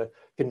have the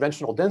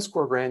conventional dense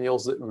core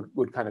granules that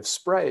would kind of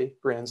spray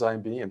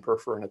granzyme B and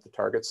perforin at the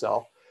target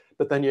cell.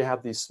 But then you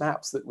have these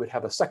SMAPs that would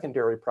have a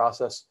secondary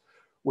process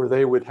where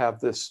they would have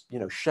this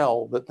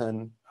shell that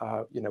then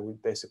we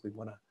basically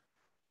want to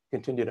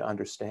continue to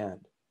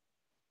understand.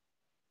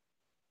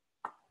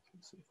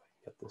 Let's see if I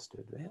can get this to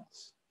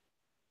advance.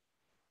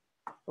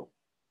 Oh.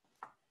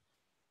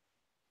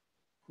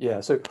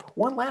 Yeah, so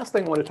one last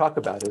thing I want to talk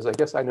about is,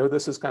 I know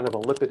this is kind of a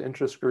lipid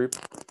interest group,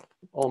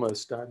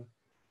 almost done.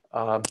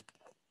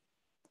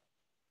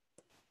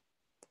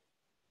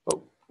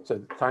 So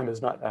time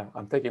is not,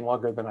 I'm taking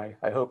longer than I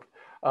hoped.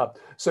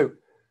 So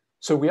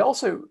we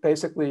also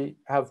basically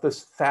have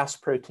this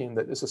FAST protein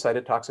that is a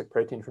cytotoxic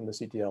protein from the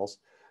CTLs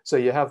So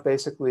you have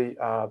basically,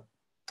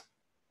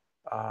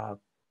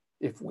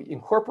 if we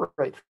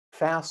incorporate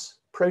Fas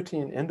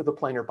protein into the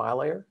planar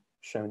bilayer,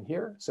 shown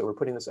here, so we're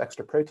putting this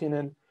extra protein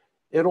in,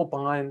 it'll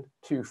bind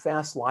to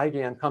Fas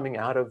ligand coming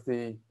out of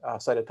the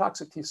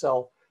cytotoxic T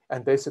cell,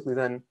 and basically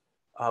then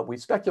we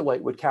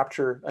speculate would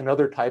capture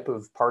another type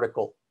of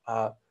particle,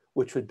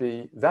 which would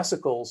be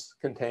vesicles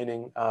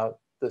containing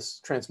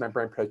this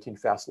transmembrane protein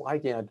Fas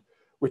ligand,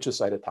 which is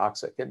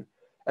cytotoxic.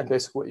 And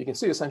basically what you can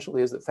see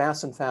essentially is that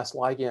Fas and Fas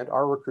ligand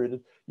are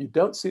recruited. You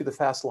don't see the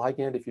Fas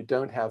ligand if you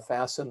don't have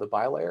Fas in the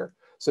bilayer.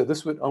 So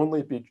this would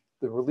only be,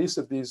 the release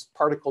of these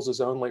particles is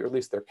only, or at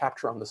least their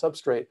capture on the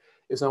substrate,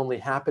 is only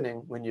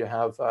happening when you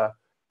have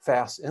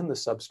Fas in the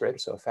substrate,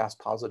 so a Fas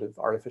positive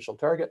artificial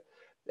target.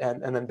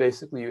 And then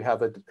basically you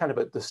have a kind of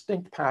a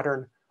distinct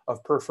pattern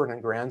of perforin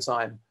and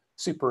granzyme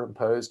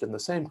superimposed in the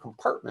same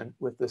compartment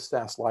with this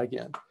Fas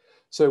ligand.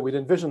 So we'd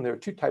envision there are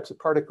two types of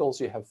particles.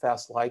 You have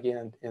Fas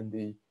ligand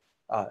in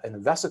a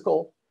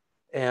vesicle,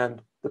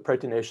 and the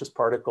proteinaceous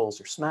particles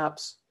are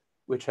SNAPs,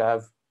 which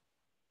have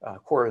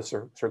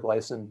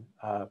choriocerglycan,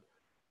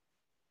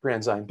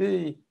 granzyme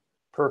B,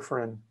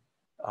 perforin,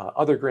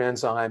 other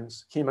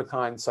granzymes,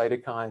 chemokines,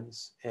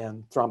 cytokines,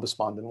 and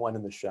thrombospondin 1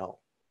 in the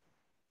shell.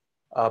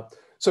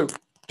 So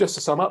just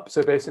to sum up,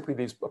 so basically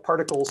these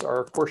particles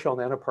are core shell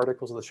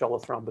nanoparticles of the shell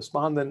of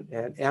thrombospondin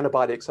and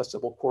antibody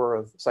accessible core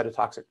of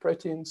cytotoxic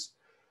proteins.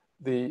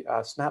 The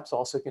SNAPs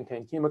also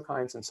contain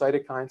chemokines and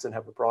cytokines and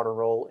have a broader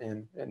role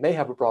in, and may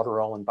have a broader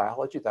role in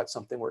biology. That's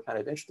something we're kind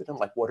of interested in,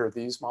 like what are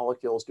these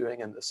molecules doing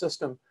in the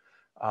system?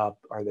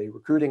 Are they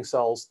recruiting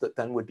cells that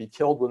then would be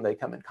killed when they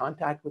come in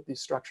contact with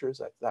these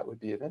structures? That would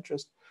be of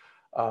interest.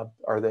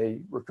 Are they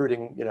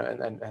recruiting, you know,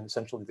 and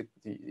essentially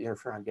the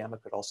interferon gamma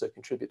could also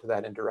contribute to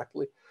that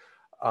indirectly.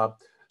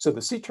 So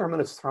the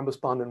C-terminus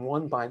thrombospondin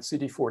 1 binds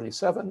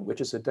CD47,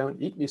 which is a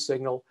don't eat me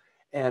signal.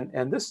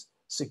 And this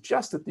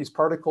suggests that these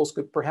particles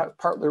could perhaps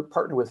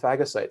partner with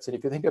phagocytes. And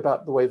if you think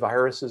about the way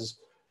viruses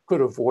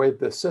could avoid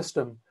this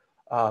system,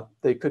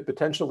 they could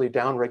potentially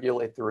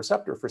downregulate the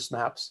receptor for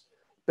SNAPs.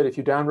 But if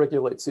you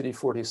downregulate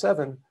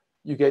CD47,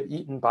 you get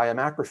eaten by a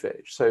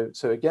macrophage.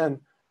 So again,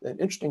 an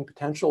interesting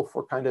potential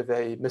for kind of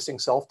a missing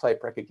self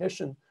type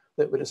recognition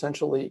that would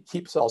essentially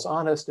keep cells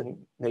honest and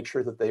make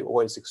sure that they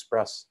always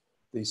express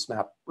these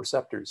SNAP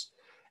receptors.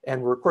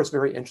 And we're of course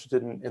very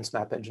interested in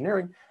SNAP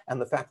engineering, and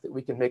the fact that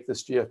we can make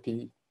this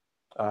GFP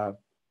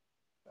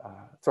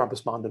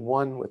thrombospondin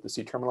 1 with the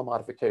C-terminal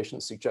modification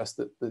suggests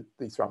that the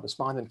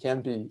thrombospondin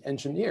can be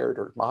engineered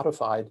or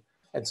modified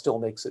and still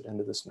makes it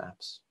into the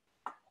SNAPs.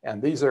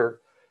 And these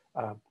are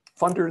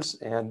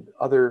funders and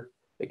other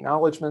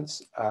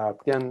acknowledgements.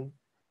 Again,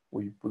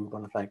 we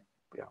want to thank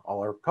all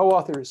our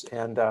co-authors,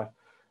 and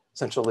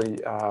essentially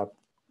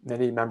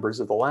many members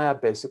of the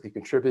lab basically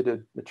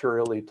contributed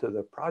materially to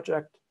the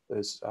project.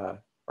 Those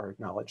are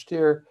acknowledged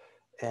here.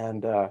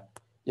 And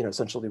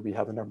essentially we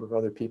have a number of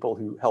other people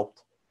who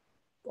helped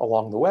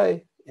along the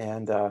way,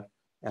 and our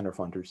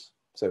funders.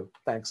 So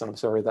thanks, and I'm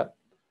sorry that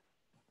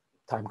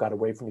time got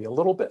away from me a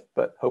little bit,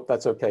 but hope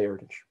that's okay,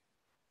 Erdinch.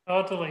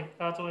 Totally.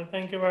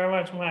 Thank you very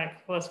much, Mike.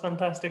 It was a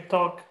fantastic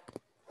talk.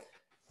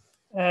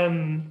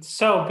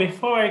 So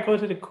before I go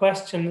to the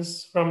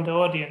questions from the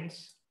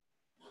audience,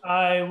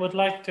 I would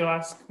like to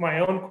ask my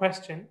own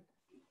question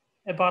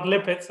about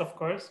lipids, of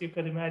course, you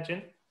could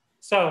imagine.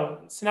 So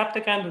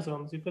synaptic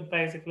endosomes, you could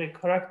basically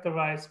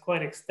characterize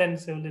quite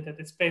extensively that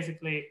it's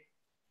basically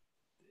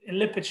a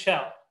lipid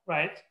shell,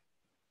 right?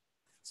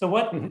 So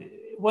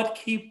what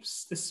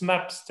keeps the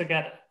SMAPs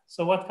together?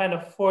 So what kind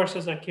of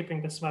forces are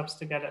keeping the SMAPs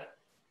together?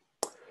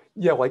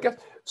 Yeah, well, I guess,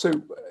 so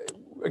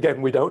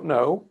again, we don't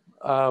know.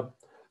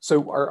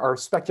 So our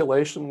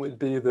speculation would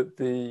be that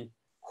the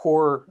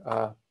core,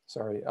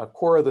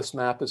 core of the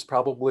SMAP is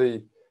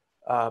probably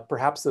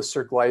perhaps the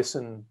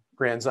cerglycan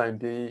granzyme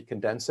B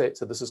condensate.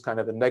 So this is kind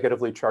of a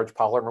negatively charged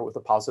polymer with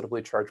a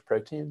positively charged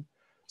protein.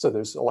 So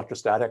there's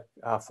electrostatic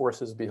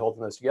forces be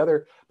holding those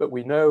together, but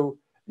we know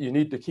you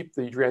need to keep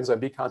the granzyme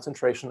B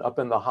concentration up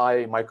in the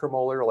high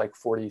micromolar, like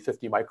 40,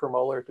 50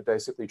 micromolar, to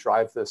basically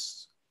drive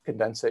this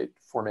condensate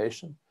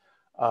formation.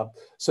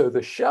 So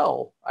the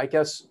shell, I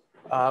guess,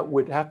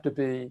 would have to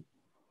be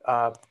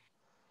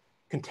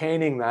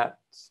containing that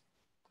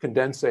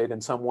condensate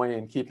in some way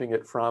and keeping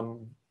it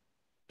from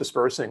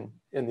dispersing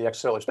in the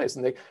extracellular space.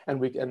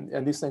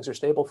 And these things are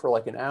stable for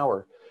like an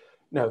hour.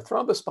 Now,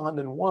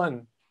 thrombospondin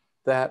 1,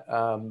 that,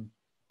 go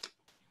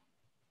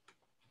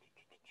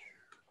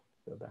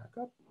back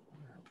up,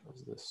 where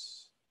was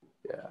this?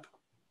 Yeah.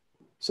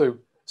 So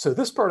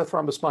this part of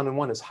thrombospondin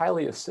 1 is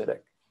highly acidic,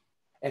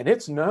 and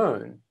it's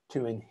known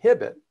to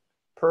inhibit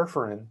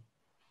perforin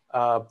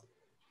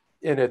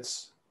in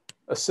its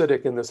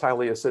acidic, in this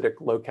highly acidic,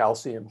 low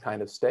calcium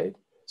kind of state.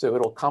 So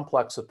it'll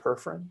complex a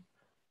perforin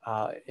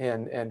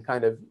and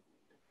kind of,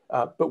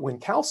 but when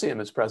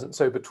calcium is present,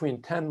 so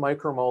between 10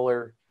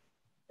 micromolar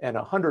and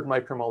 100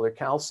 micromolar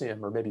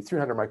calcium, or maybe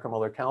 300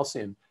 micromolar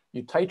calcium,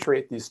 you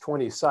titrate these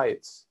 20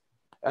 sites,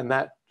 and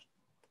that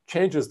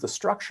changes the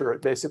structure.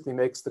 It basically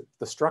makes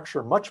the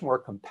structure much more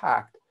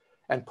compact,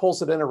 and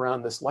pulls it in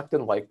around this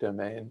lectin-like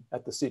domain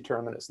at the C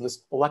terminus. And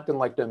this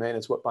lectin-like domain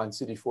is what binds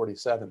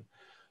CD47.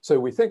 So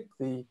we think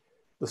the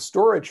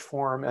storage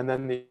form and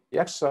then the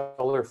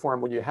extracellular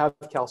form, when you have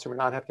calcium or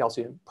not have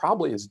calcium,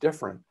 probably is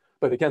different.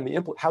 But again,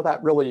 how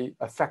that really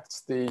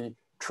affects the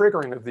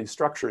triggering of these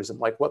structures and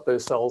like what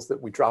those cells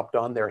that we dropped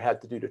on there had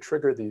to do to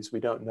trigger these, we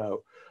don't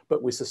know.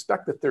 But we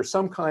suspect that there's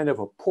some kind of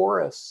a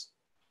porous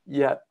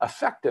yet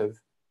effective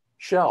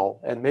shell,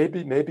 and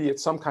maybe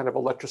it's some kind of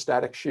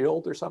electrostatic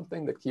shield or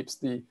something that keeps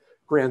the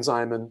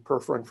granzyme and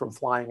perforin from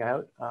flying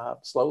out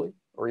slowly,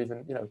 or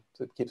even, you know,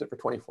 it keeps it for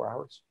 24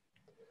 hours.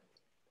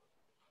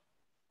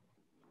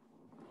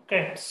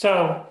 Okay,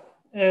 so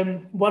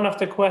one of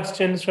the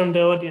questions from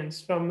the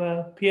audience, from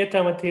Pieta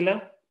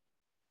Matila,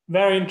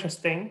 very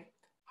interesting.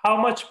 How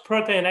much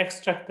protein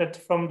extracted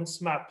from the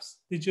SMAPs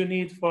did you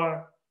need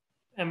for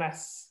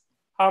MS?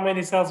 How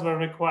many cells were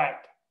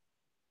required?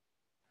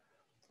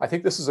 I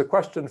think this is a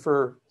question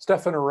for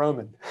Stefan or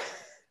Roman.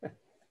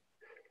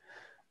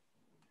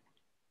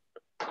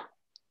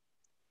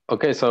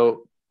 Okay,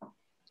 so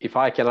if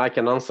I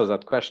can answer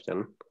that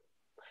question.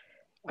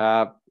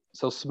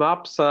 So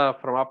SMAPs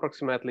from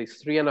approximately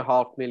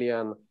 3.5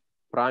 million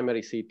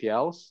primary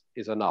CTLs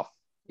is enough.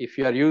 If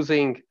you are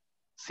using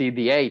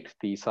CD8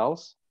 T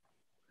cells,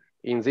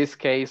 in this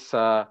case,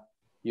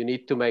 you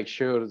need to make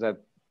sure that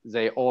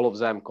all of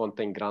them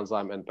contain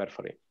granzyme and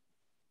perforin.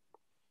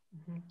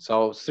 Mm-hmm.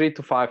 So 3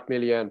 to 5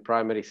 million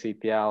primary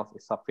CTLs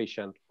is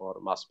sufficient for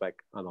mass spec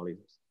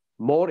analysis.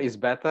 More is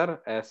better,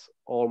 as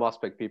all mass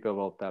spec people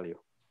will tell you.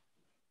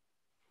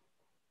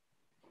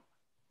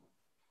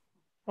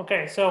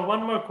 Okay, so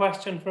one more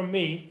question from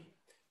me.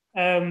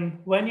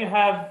 When you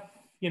have,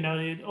 you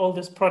know, all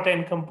these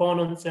protein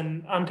components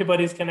and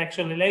antibodies can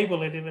actually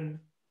label it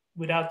even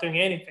without doing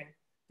anything.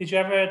 Did you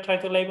ever try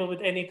to label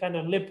with any kind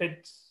of lipid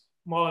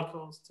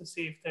molecules to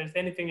see if there's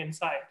anything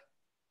inside?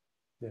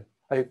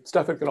 Yeah,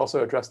 Stefan can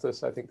also address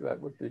this. I think that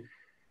would be.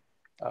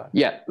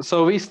 Yeah,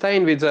 so we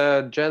stain with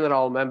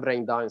general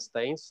membrane-dyne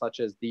stains such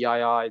as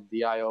DII,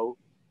 DIO,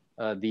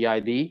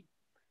 DID,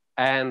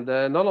 and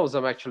none of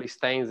them actually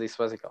stains these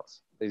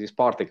vesicles, these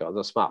particles,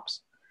 the SMAPs.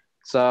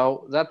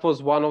 So that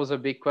was one of the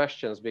big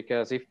questions,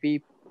 because if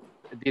we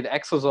did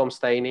exosome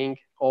staining,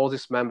 all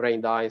these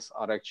membrane dyes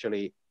are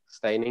actually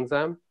staining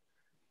them,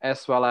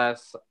 as well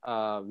as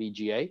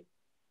VGA.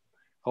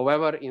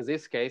 However, in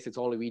this case, it's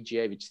only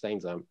VGA which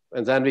stains them.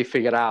 And then we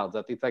figured out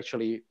that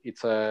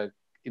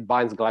it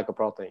binds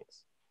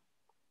glycoproteins.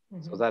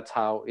 Mm-hmm. So that's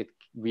how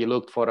we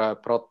looked for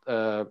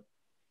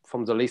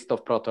from the list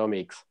of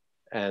proteomics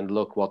and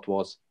look what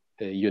was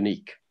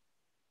unique.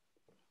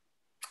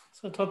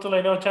 So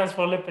totally no chance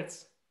for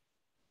lipids.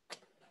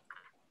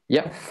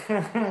 Yeah.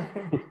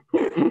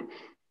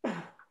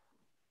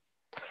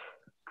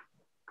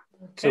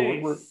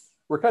 Okay. So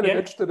we're kind of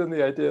interested in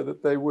the idea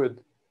that they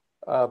would,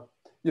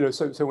 you know,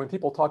 so when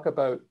people talk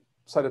about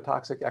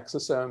cytotoxic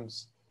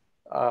exosomes,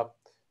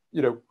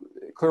 you know,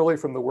 clearly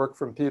from the work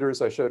from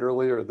Peters I showed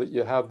earlier, that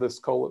you have this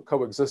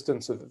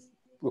coexistence of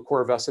the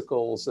core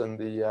vesicles and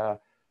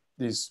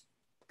these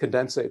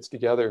condensates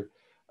together.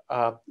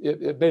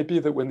 It may be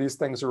that when these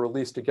things are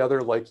released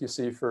together, like you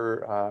see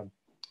for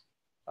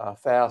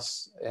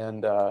FAS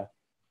and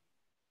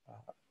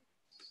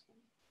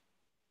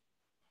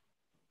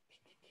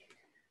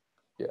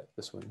yeah,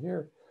 this one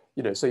here,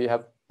 you know, so you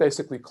have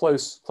basically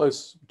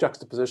close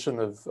juxtaposition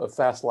of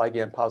FAS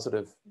ligand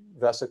positive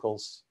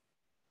vesicles,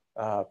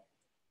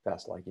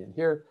 FAS ligand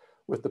here,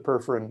 with the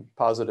perforin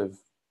positive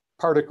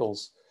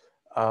particles,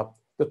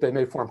 that they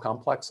may form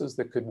complexes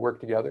that could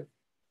work together.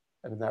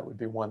 And that would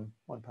be one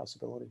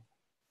possibility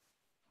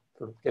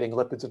for getting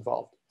lipids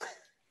involved.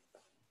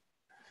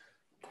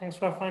 Thanks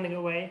for finding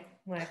a way,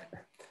 Mike.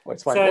 Well,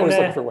 it's fine. So, always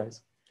looking for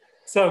ways.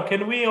 So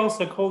can we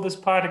also call these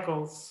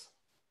particles,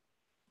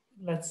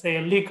 let's say,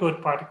 a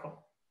liquid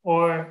particle,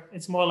 or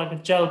it's more like a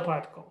gel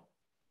particle?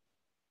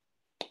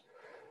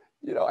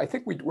 You know, I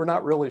think we're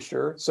not really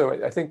sure. So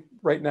I think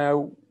right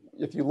now,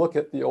 if you look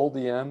at the old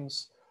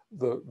EMs,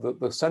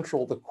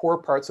 the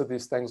core parts of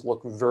these things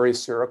look very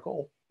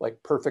spherical,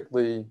 like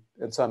perfectly,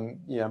 in some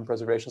EM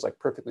preservations, like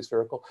perfectly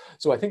spherical.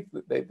 So I think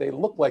that they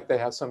look like they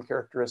have some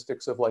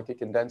characteristics of like a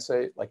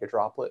condensate, like a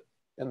droplet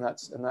in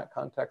that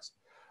context.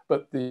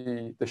 But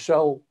the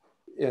shell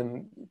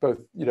in both,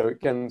 you know,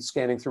 again,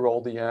 scanning through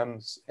old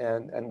EMs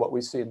and what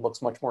we see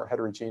looks much more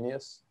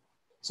heterogeneous.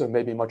 So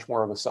maybe much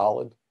more of a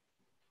solid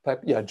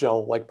type, yeah,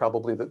 gel-like,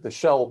 probably the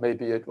shell may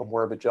be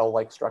more of a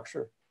gel-like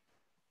structure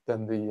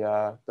than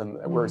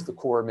whereas the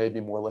core may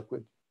be more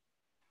liquid.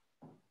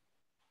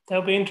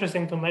 That'll be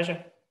interesting to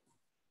measure.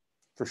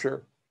 For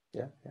sure,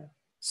 yeah.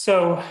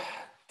 So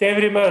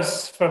David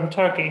Imos from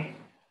Turkey,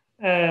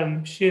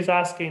 she's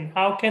asking,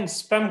 how can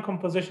sperm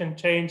composition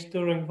change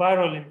during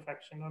viral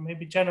infection or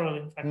maybe general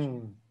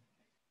infection?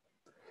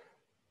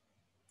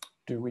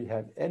 Do we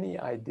have any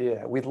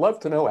idea? We'd love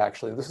to know,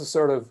 actually. This is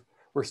sort of,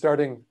 we're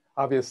starting,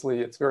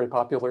 obviously, it's very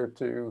popular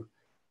to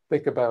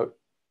think about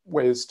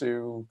ways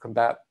to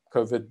combat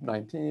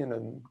COVID-19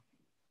 and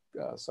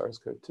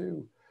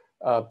SARS-CoV-2.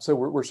 So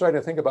we're starting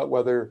to think about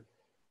whether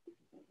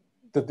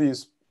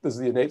does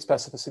the innate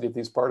specificity of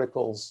these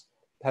particles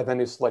have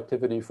any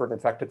selectivity for an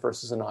infected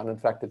versus a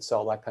non-infected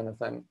cell, that kind of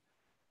thing?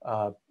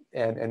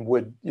 And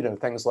would,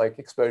 things like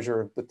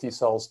exposure of the T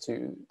cells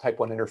to type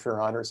 1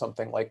 interferon or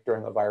something like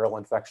during a viral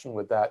infection,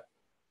 would that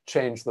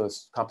change the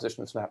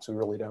composition of SNAPs?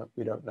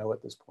 We don't know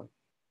at this point.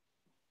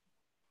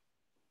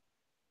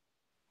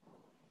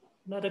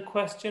 Another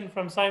question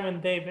from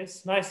Simon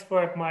Davis. Nice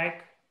work,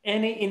 Mike.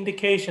 Any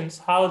indications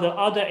how the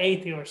other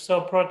 80 or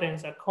so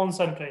proteins are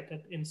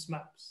concentrated in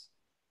SNAPs?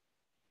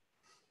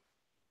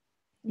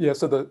 Yeah,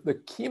 so the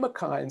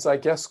chemokines, I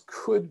guess,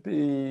 could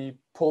be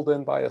pulled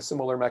in by a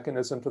similar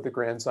mechanism to the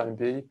granzyme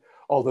B,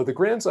 although the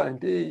granzyme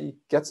B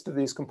gets to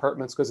these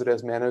compartments because it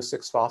has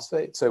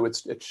mannose-6-phosphate, so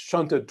it's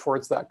shunted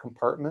towards that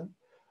compartment.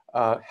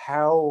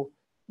 How,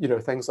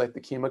 things like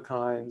the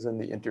chemokines and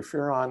the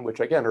interferon, which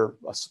again are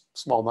a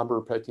small number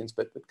of proteins,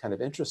 but kind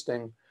of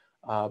interesting,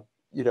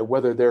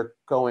 whether they're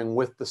going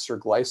with the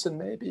sirglycin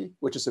maybe,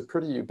 which is a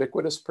pretty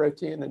ubiquitous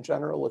protein in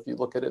general. If you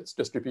look at its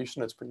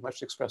distribution, it's pretty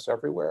much expressed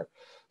everywhere.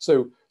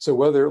 So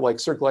whether like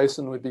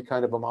sirglycin would be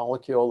kind of a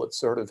molecule that's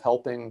sort of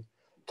helping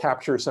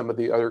capture some of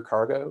the other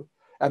cargo.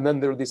 And then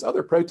there are these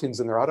other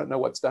proteins in there. I don't know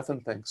what Stefan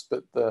thinks,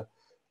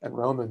 and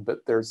Roman,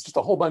 but there's just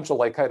a whole bunch of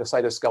like kind of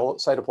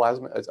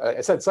cytoplasm.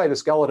 I said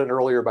cytoskeleton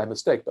earlier by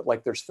mistake, but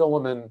like there's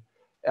filamin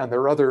and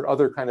there are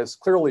other kind of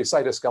clearly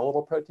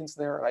cytoskeletal proteins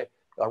there. And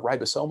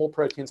ribosomal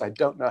proteins, I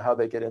don't know how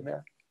they get in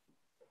there.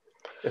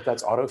 If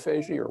that's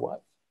autophagy or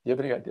what. Do you have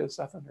any ideas,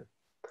 Stefan?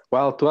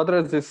 Well, to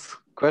address this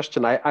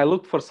question, I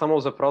looked for some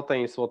of the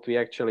proteins what we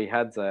actually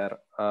had there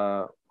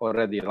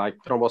already, like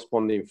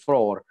thrombospondin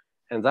 4,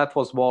 and that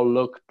was more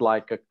looked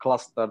like a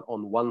cluster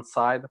on one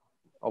side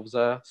of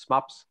the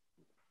SMAPs.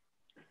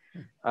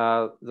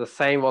 The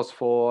same was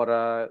for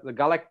the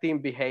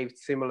galactine behaved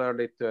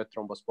similarly to a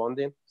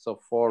thrombospondin, so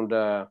formed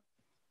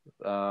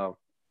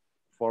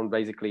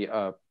basically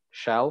a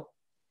shell,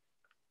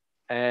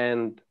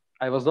 and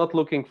I was not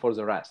looking for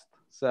the rest.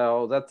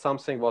 So that's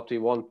something what we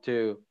want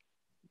to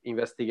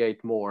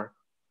investigate more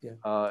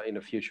in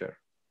the future.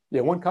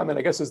 Yeah, one comment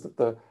I guess is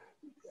that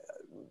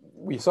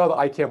we saw the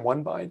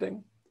ICAM1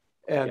 binding,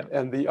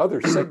 and the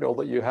other signal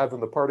that you have in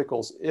the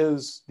particles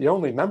is the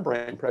only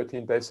membrane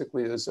protein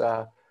basically is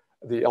the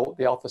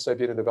alpha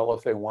subunit of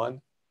LFA1.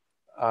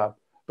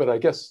 But I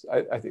guess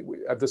I think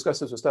I've discussed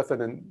this with Stefan,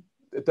 and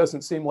it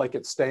doesn't seem like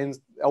it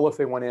stains,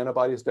 LFA1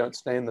 antibodies don't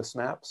stain the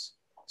SNAPs.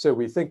 So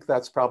we think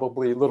that's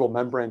probably little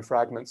membrane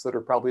fragments that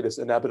are probably just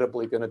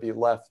inevitably going to be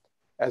left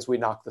as we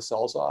knock the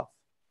cells off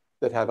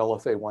that have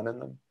LFA1 in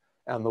them.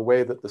 And the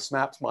way that the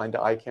SNAPs bind to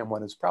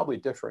ICAM1 is probably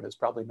different. It's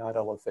probably not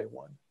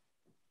LFA1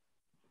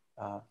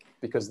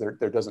 because there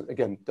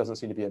doesn't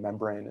seem to be a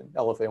membrane, and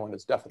LFA1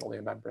 is definitely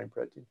a membrane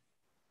protein.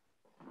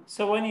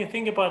 So when you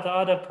think about the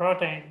other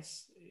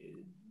proteins,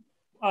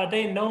 are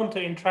they known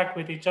to interact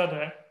with each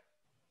other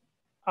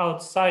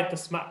outside the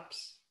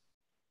SMAPs?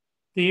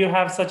 Do you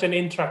have such an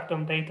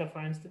interactome data,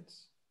 for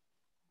instance?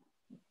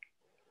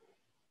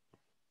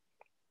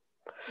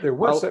 There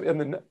were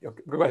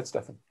go ahead,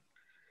 Stefan.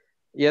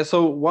 Yeah,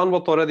 so one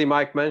what already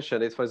Mike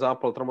mentioned is, for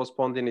example,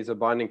 thrombospondin is a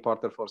binding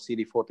partner for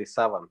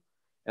CD47,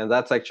 and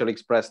that's actually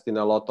expressed in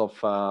a lot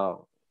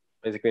of,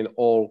 basically in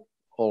all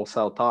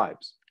cell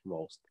types,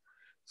 most.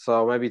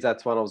 So maybe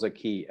that's one of the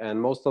key.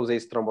 And most of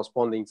these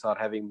thrombospondins are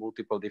having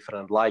multiple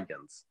different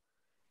ligands.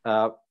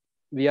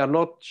 We are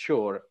not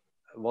sure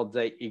what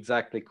they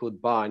exactly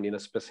could bind in a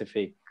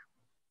specific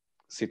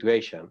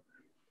situation,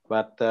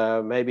 but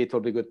maybe it will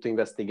be good to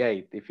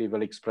investigate if we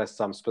will express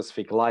some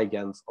specific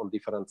ligands on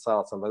different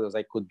cells and whether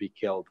they could be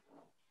killed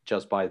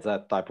just by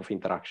that type of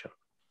interaction.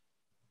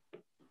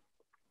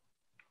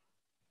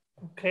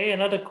 Okay,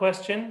 another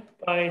question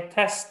by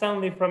Tess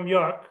Stanley from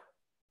York.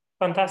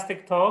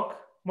 Fantastic talk.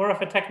 More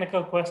of a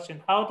technical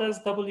question. How does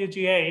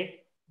WGA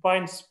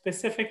bind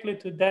specifically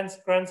to dense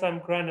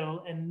granzyme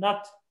granule and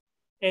not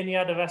any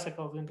other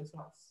vesicles in the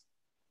cells?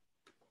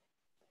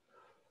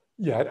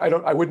 Yeah,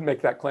 I wouldn't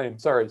make that claim.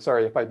 Sorry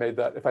if I made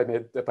that,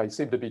 if I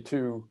seemed to be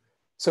too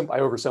I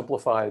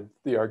oversimplified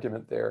the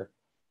argument there.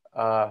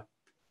 I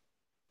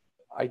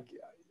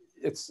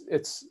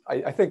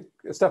think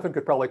Stefan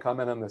could probably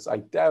comment on this. I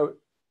doubt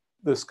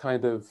this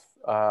kind of,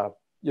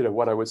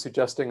 what I was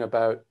suggesting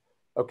about,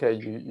 okay,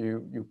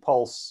 you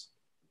pulse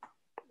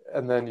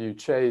and then you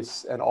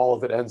chase and all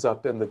of it ends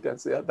up in the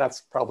density.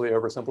 That's probably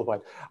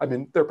oversimplified. I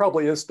mean, there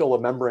probably is still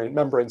a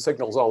membrane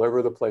signals all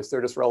over the place.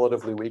 They're just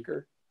relatively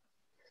weaker.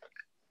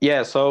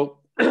 Yeah, so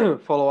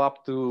follow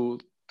up to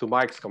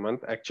Mike's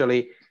comment.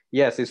 Actually,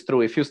 yes, it's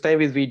true. If you stay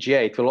with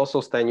VGA, it will also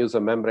stain user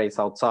membranes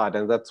outside.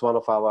 And that's one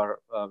of our,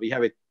 we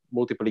have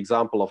multiple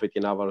example of it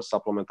in our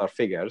supplemental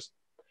figures.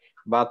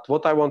 But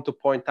what I want to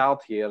point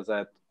out here is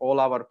that all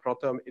our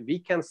proteome, we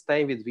can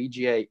stain with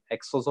VGA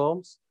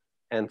exosomes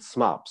and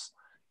SMAPs,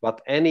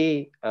 but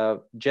any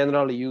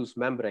generally used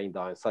membrane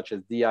dyes, such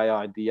as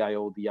DII,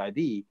 DIO,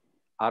 DID,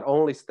 are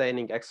only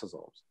staining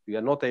exosomes. We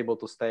are not able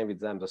to stain with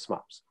them the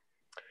SMAPs.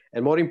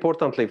 And more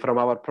importantly, from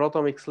our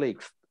proteomics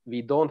list,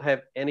 we don't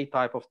have any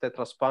type of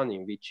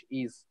tetraspanin which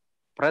is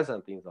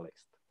present in the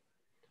list.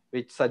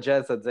 which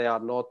suggests that they are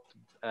not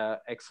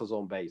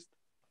exosome based,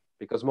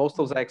 because most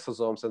of the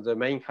exosomes, and the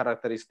main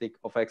characteristic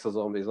of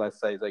exosome is, let's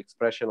say, the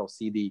expression of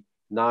CD9,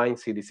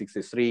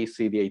 CD63,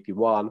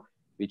 CD81,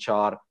 which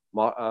are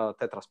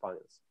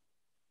tetraspanions.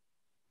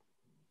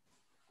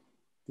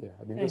 Yeah,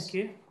 I mean, Thank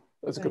you.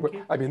 That's a good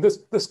point. I mean,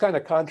 this kind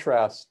of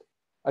contrast.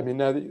 I mean,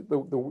 now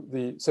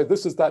so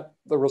this is the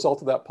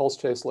result of that pulse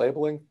chase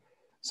labeling.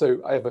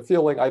 So I have a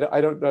feeling, I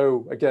don't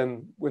know,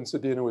 again, when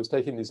Sabina was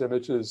taking these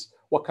images,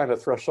 what kind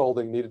of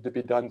thresholding needed to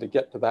be done to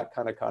get to that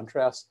kind of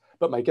contrast.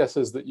 But my guess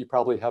is that you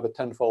probably have a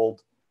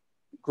tenfold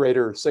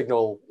greater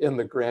signal in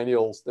the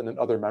granules than in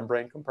other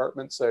membrane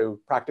compartments. So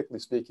practically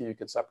speaking, you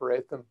can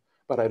separate them,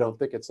 but I don't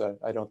think it's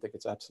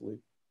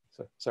absolute.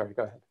 So sorry,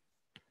 go ahead.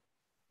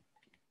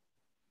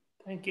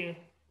 Thank you.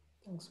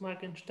 Thanks,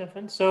 Mark and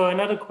Stefan. So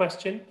another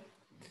question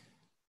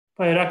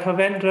by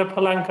Rakhavendra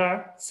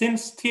Palankar.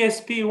 Since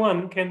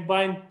TSP1 can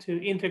bind to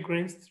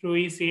integrins through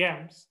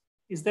ECMs,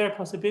 is there a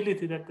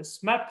possibility that the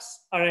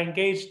SMAPs are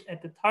engaged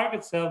at the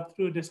target cell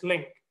through this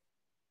link?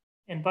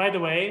 And by the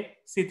way,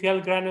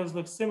 CTL granules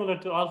look similar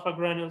to alpha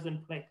granules in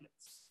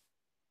platelets.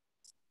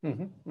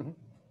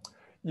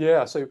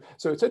 Yeah, so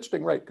it's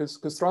interesting, right? Because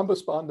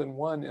thrombospondin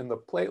 1 in the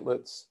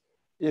platelets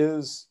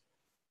is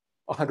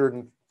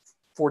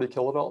 140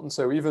 kilodalton.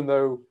 So even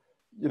though,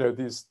 you know,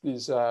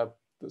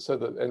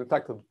 in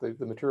fact,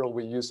 the material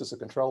we use as a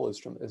control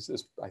is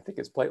I think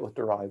it's platelet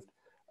derived.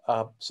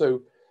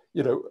 So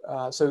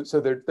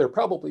they're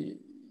probably,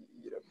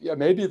 you know, yeah,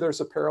 maybe there's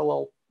a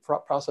parallel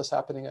process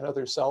happening in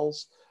other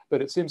cells,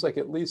 but it seems like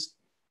at least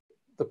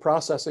the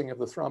processing of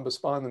the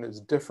thrombospondin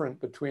is different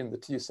between the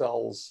T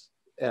cells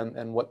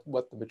and what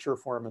the mature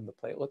form in the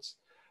platelets.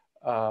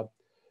 The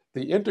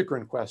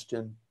integrin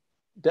question,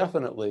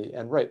 definitely,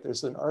 and right,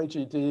 there's an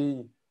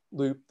RGD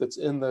loop that's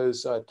in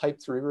those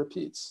type 3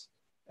 repeats.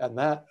 And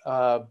that,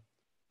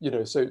 you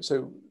know, so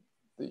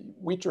the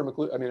wheat germ,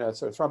 I mean,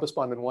 so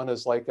thrombospondin 1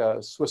 is like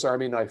a Swiss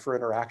Army knife for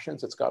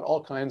interactions. It's got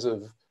all kinds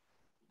of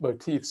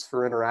motifs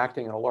for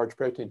interacting in a large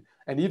protein.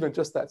 And even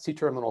just that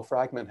C-terminal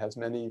fragment has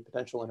many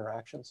potential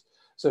interactions.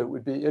 So it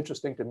would be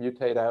interesting to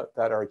mutate out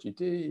that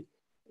RGD,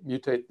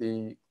 mutate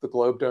the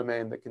globe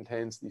domain that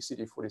contains the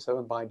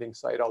CD47 binding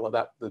site, all of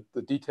that.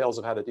 The details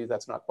of how to do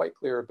that's not quite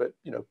clear, but,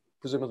 you know,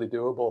 presumably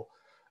doable.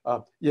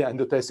 Yeah, and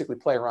to basically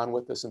play around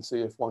with this and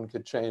see if one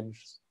could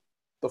change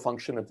the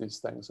function of these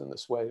things in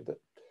this way. But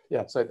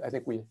yeah, so I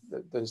think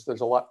there's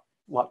a lot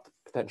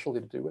potentially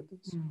to do with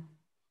this.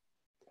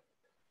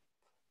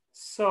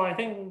 So I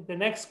think the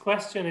next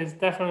question is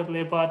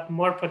definitely about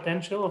more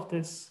potential of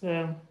this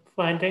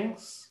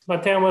findings.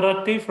 Matteo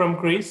Morotti from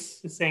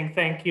Greece is saying,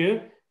 thank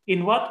you.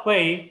 In what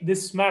way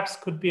these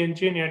SMAPs could be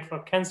engineered for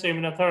cancer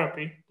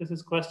immunotherapy? This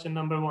is question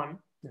number 1.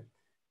 Yeah.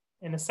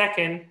 And a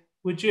second,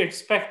 would you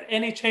expect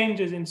any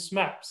changes in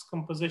SMAPs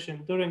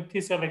composition during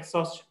T-cell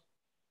exhaustion?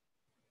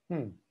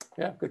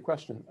 Yeah, good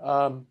question.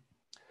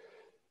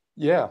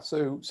 Yeah,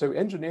 so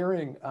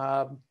engineering,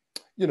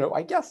 you know,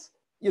 I guess,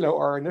 you know,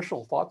 our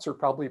initial thoughts are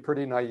probably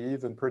pretty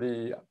naive and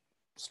pretty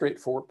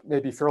straightforward,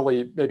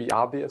 maybe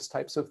obvious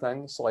types of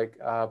things. Like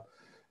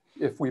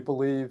if we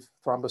believe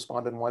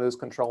thrombospondin 1 is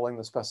controlling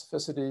the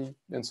specificity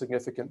in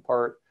significant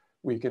part,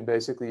 we can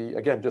basically,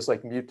 again, just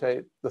like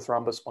mutate the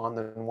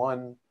thrombospondin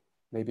 1,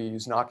 maybe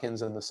use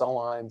knock-ins in the cell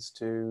lines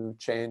to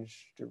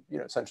change, to, you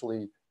know,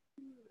 essentially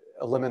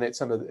eliminate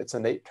some of its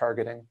innate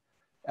targeting,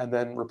 and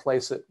then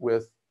replace it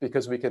with,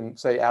 because we can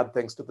say add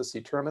things to the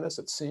C-terminus,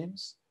 it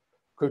seems.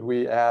 Could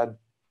we add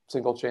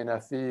single chain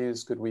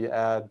FVs? Could we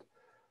add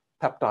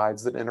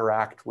peptides that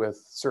interact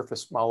with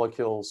surface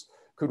molecules?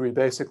 Could we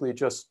basically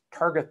just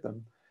target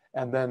them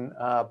and then,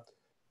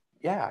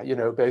 yeah, you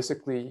know,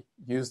 basically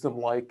use them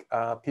like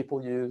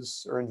people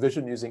use or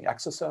envision using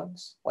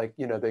exosomes? Like,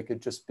 you know, they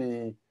could just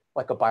be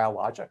like a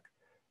biologic.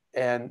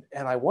 And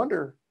I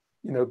wonder,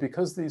 you know,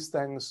 because these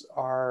things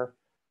are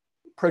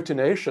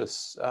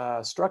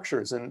proteinaceous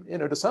structures and, you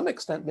know, to some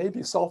extent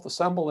maybe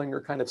self-assembling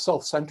or kind of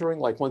self-centering,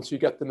 like once you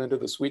get them into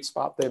the sweet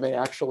spot, they may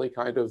actually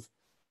kind of,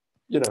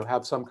 you know,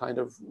 have some kind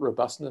of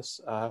robustness.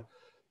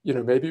 You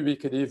know, maybe we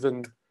could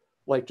even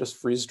like just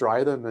freeze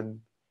dry them and,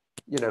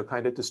 you know,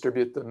 kind of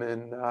distribute them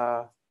in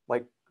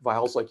like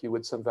vials like you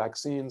would some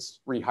vaccines,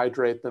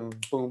 rehydrate them,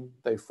 boom,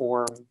 they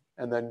form,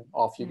 and then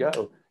off you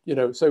go. You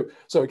know, so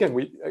again,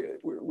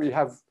 we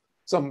have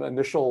some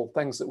initial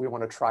things that we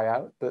want to try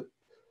out, but,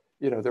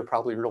 you know, they're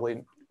probably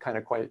really kind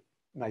of quite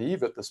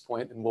naive at this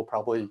point, and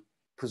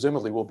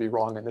presumably will be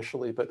wrong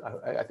initially, but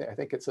I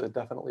think it's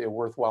definitely a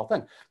worthwhile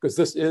thing, because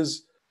this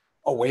is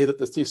a way that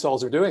the T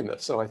cells are doing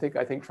this. So I think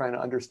trying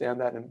to understand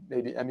that and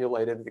maybe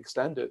emulate it and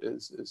extend it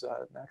is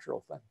a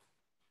natural thing.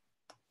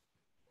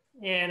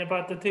 Yeah, and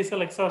about the T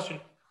cell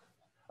exhaustion.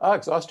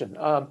 Exhaustion.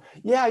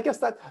 Yeah, I guess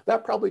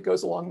that probably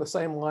goes along the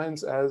same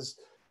lines as,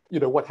 you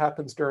know, what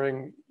happens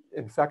during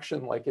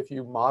infection. Like if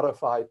you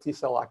modify T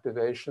cell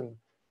activation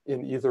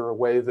in either a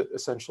way that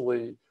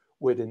essentially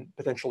would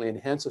potentially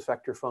enhance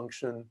effector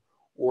function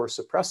or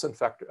suppress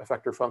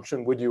effector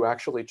function, would you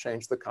actually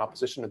change the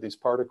composition of these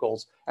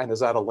particles? And is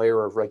that a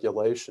layer of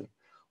regulation?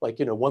 like,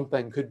 one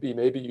thing could be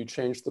maybe you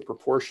change the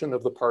proportion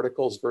of the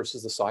particles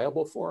versus the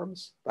soluble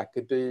forms. That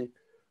could be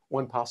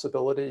one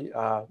possibility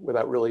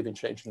without really even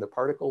changing the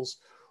particles.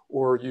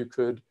 Or you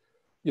could,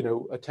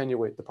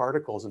 attenuate the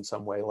particles in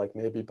some way, like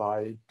maybe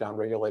by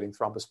downregulating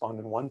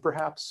thrombospondin 1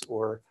 perhaps,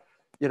 or,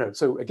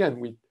 so again,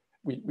 we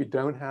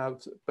don't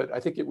have, but I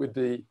think it would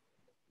be,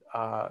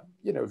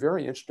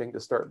 very interesting to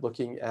start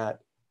looking at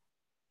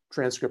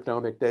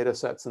transcriptomic data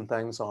sets and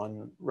things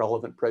on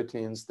relevant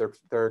proteins,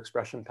 their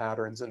expression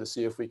patterns, and to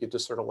see if we could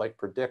just sort of like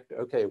predict,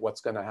 okay,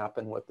 what's going to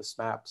happen with the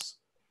SMAPs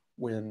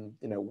when,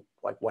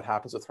 like what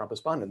happens with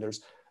thrombospondin.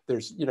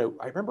 There's,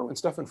 I remember when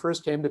Stefan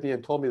first came to me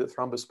and told me that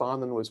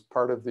thrombospondin was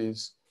part of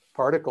these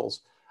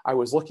particles, I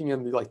was looking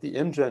in the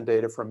InGen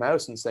data from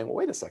mouse and saying, well,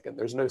 wait a second,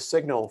 there's no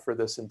signal for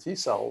this in T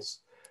cells.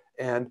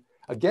 And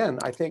again,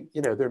 I think,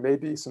 there may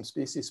be some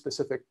species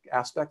specific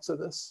aspects of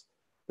this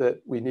that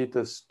we need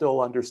to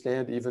still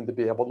understand even to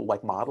be able to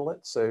like model it.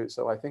 So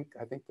I think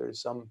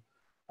there's some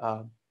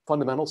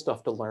fundamental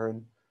stuff to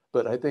learn,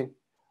 but I think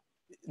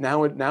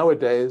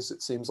nowadays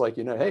it seems like,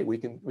 hey, we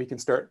can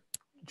start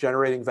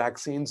generating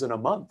vaccines in a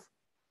month,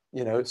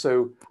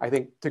 so I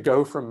think to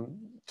go from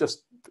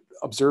just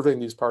observing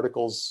these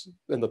particles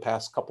in the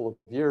past couple of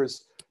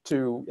years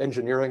to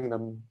engineering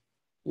them,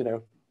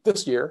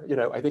 this year,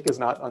 I think is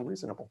not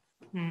unreasonable.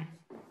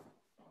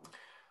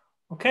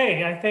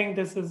 Okay, I think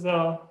this is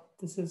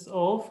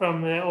all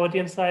from the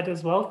audience side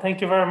as well.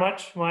 Thank you very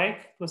much, Mike.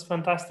 It was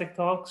fantastic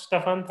talk.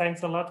 Stefan,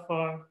 thanks a lot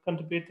for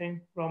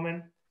contributing.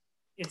 Roman,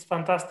 it's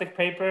fantastic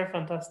paper,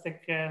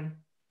 fantastic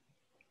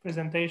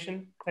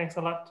presentation. Thanks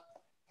a lot.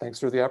 Thanks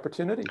for the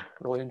opportunity.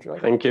 Really enjoyed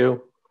it. Thank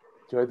you.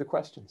 Enjoyed the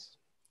questions.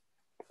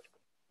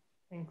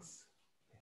 Thanks.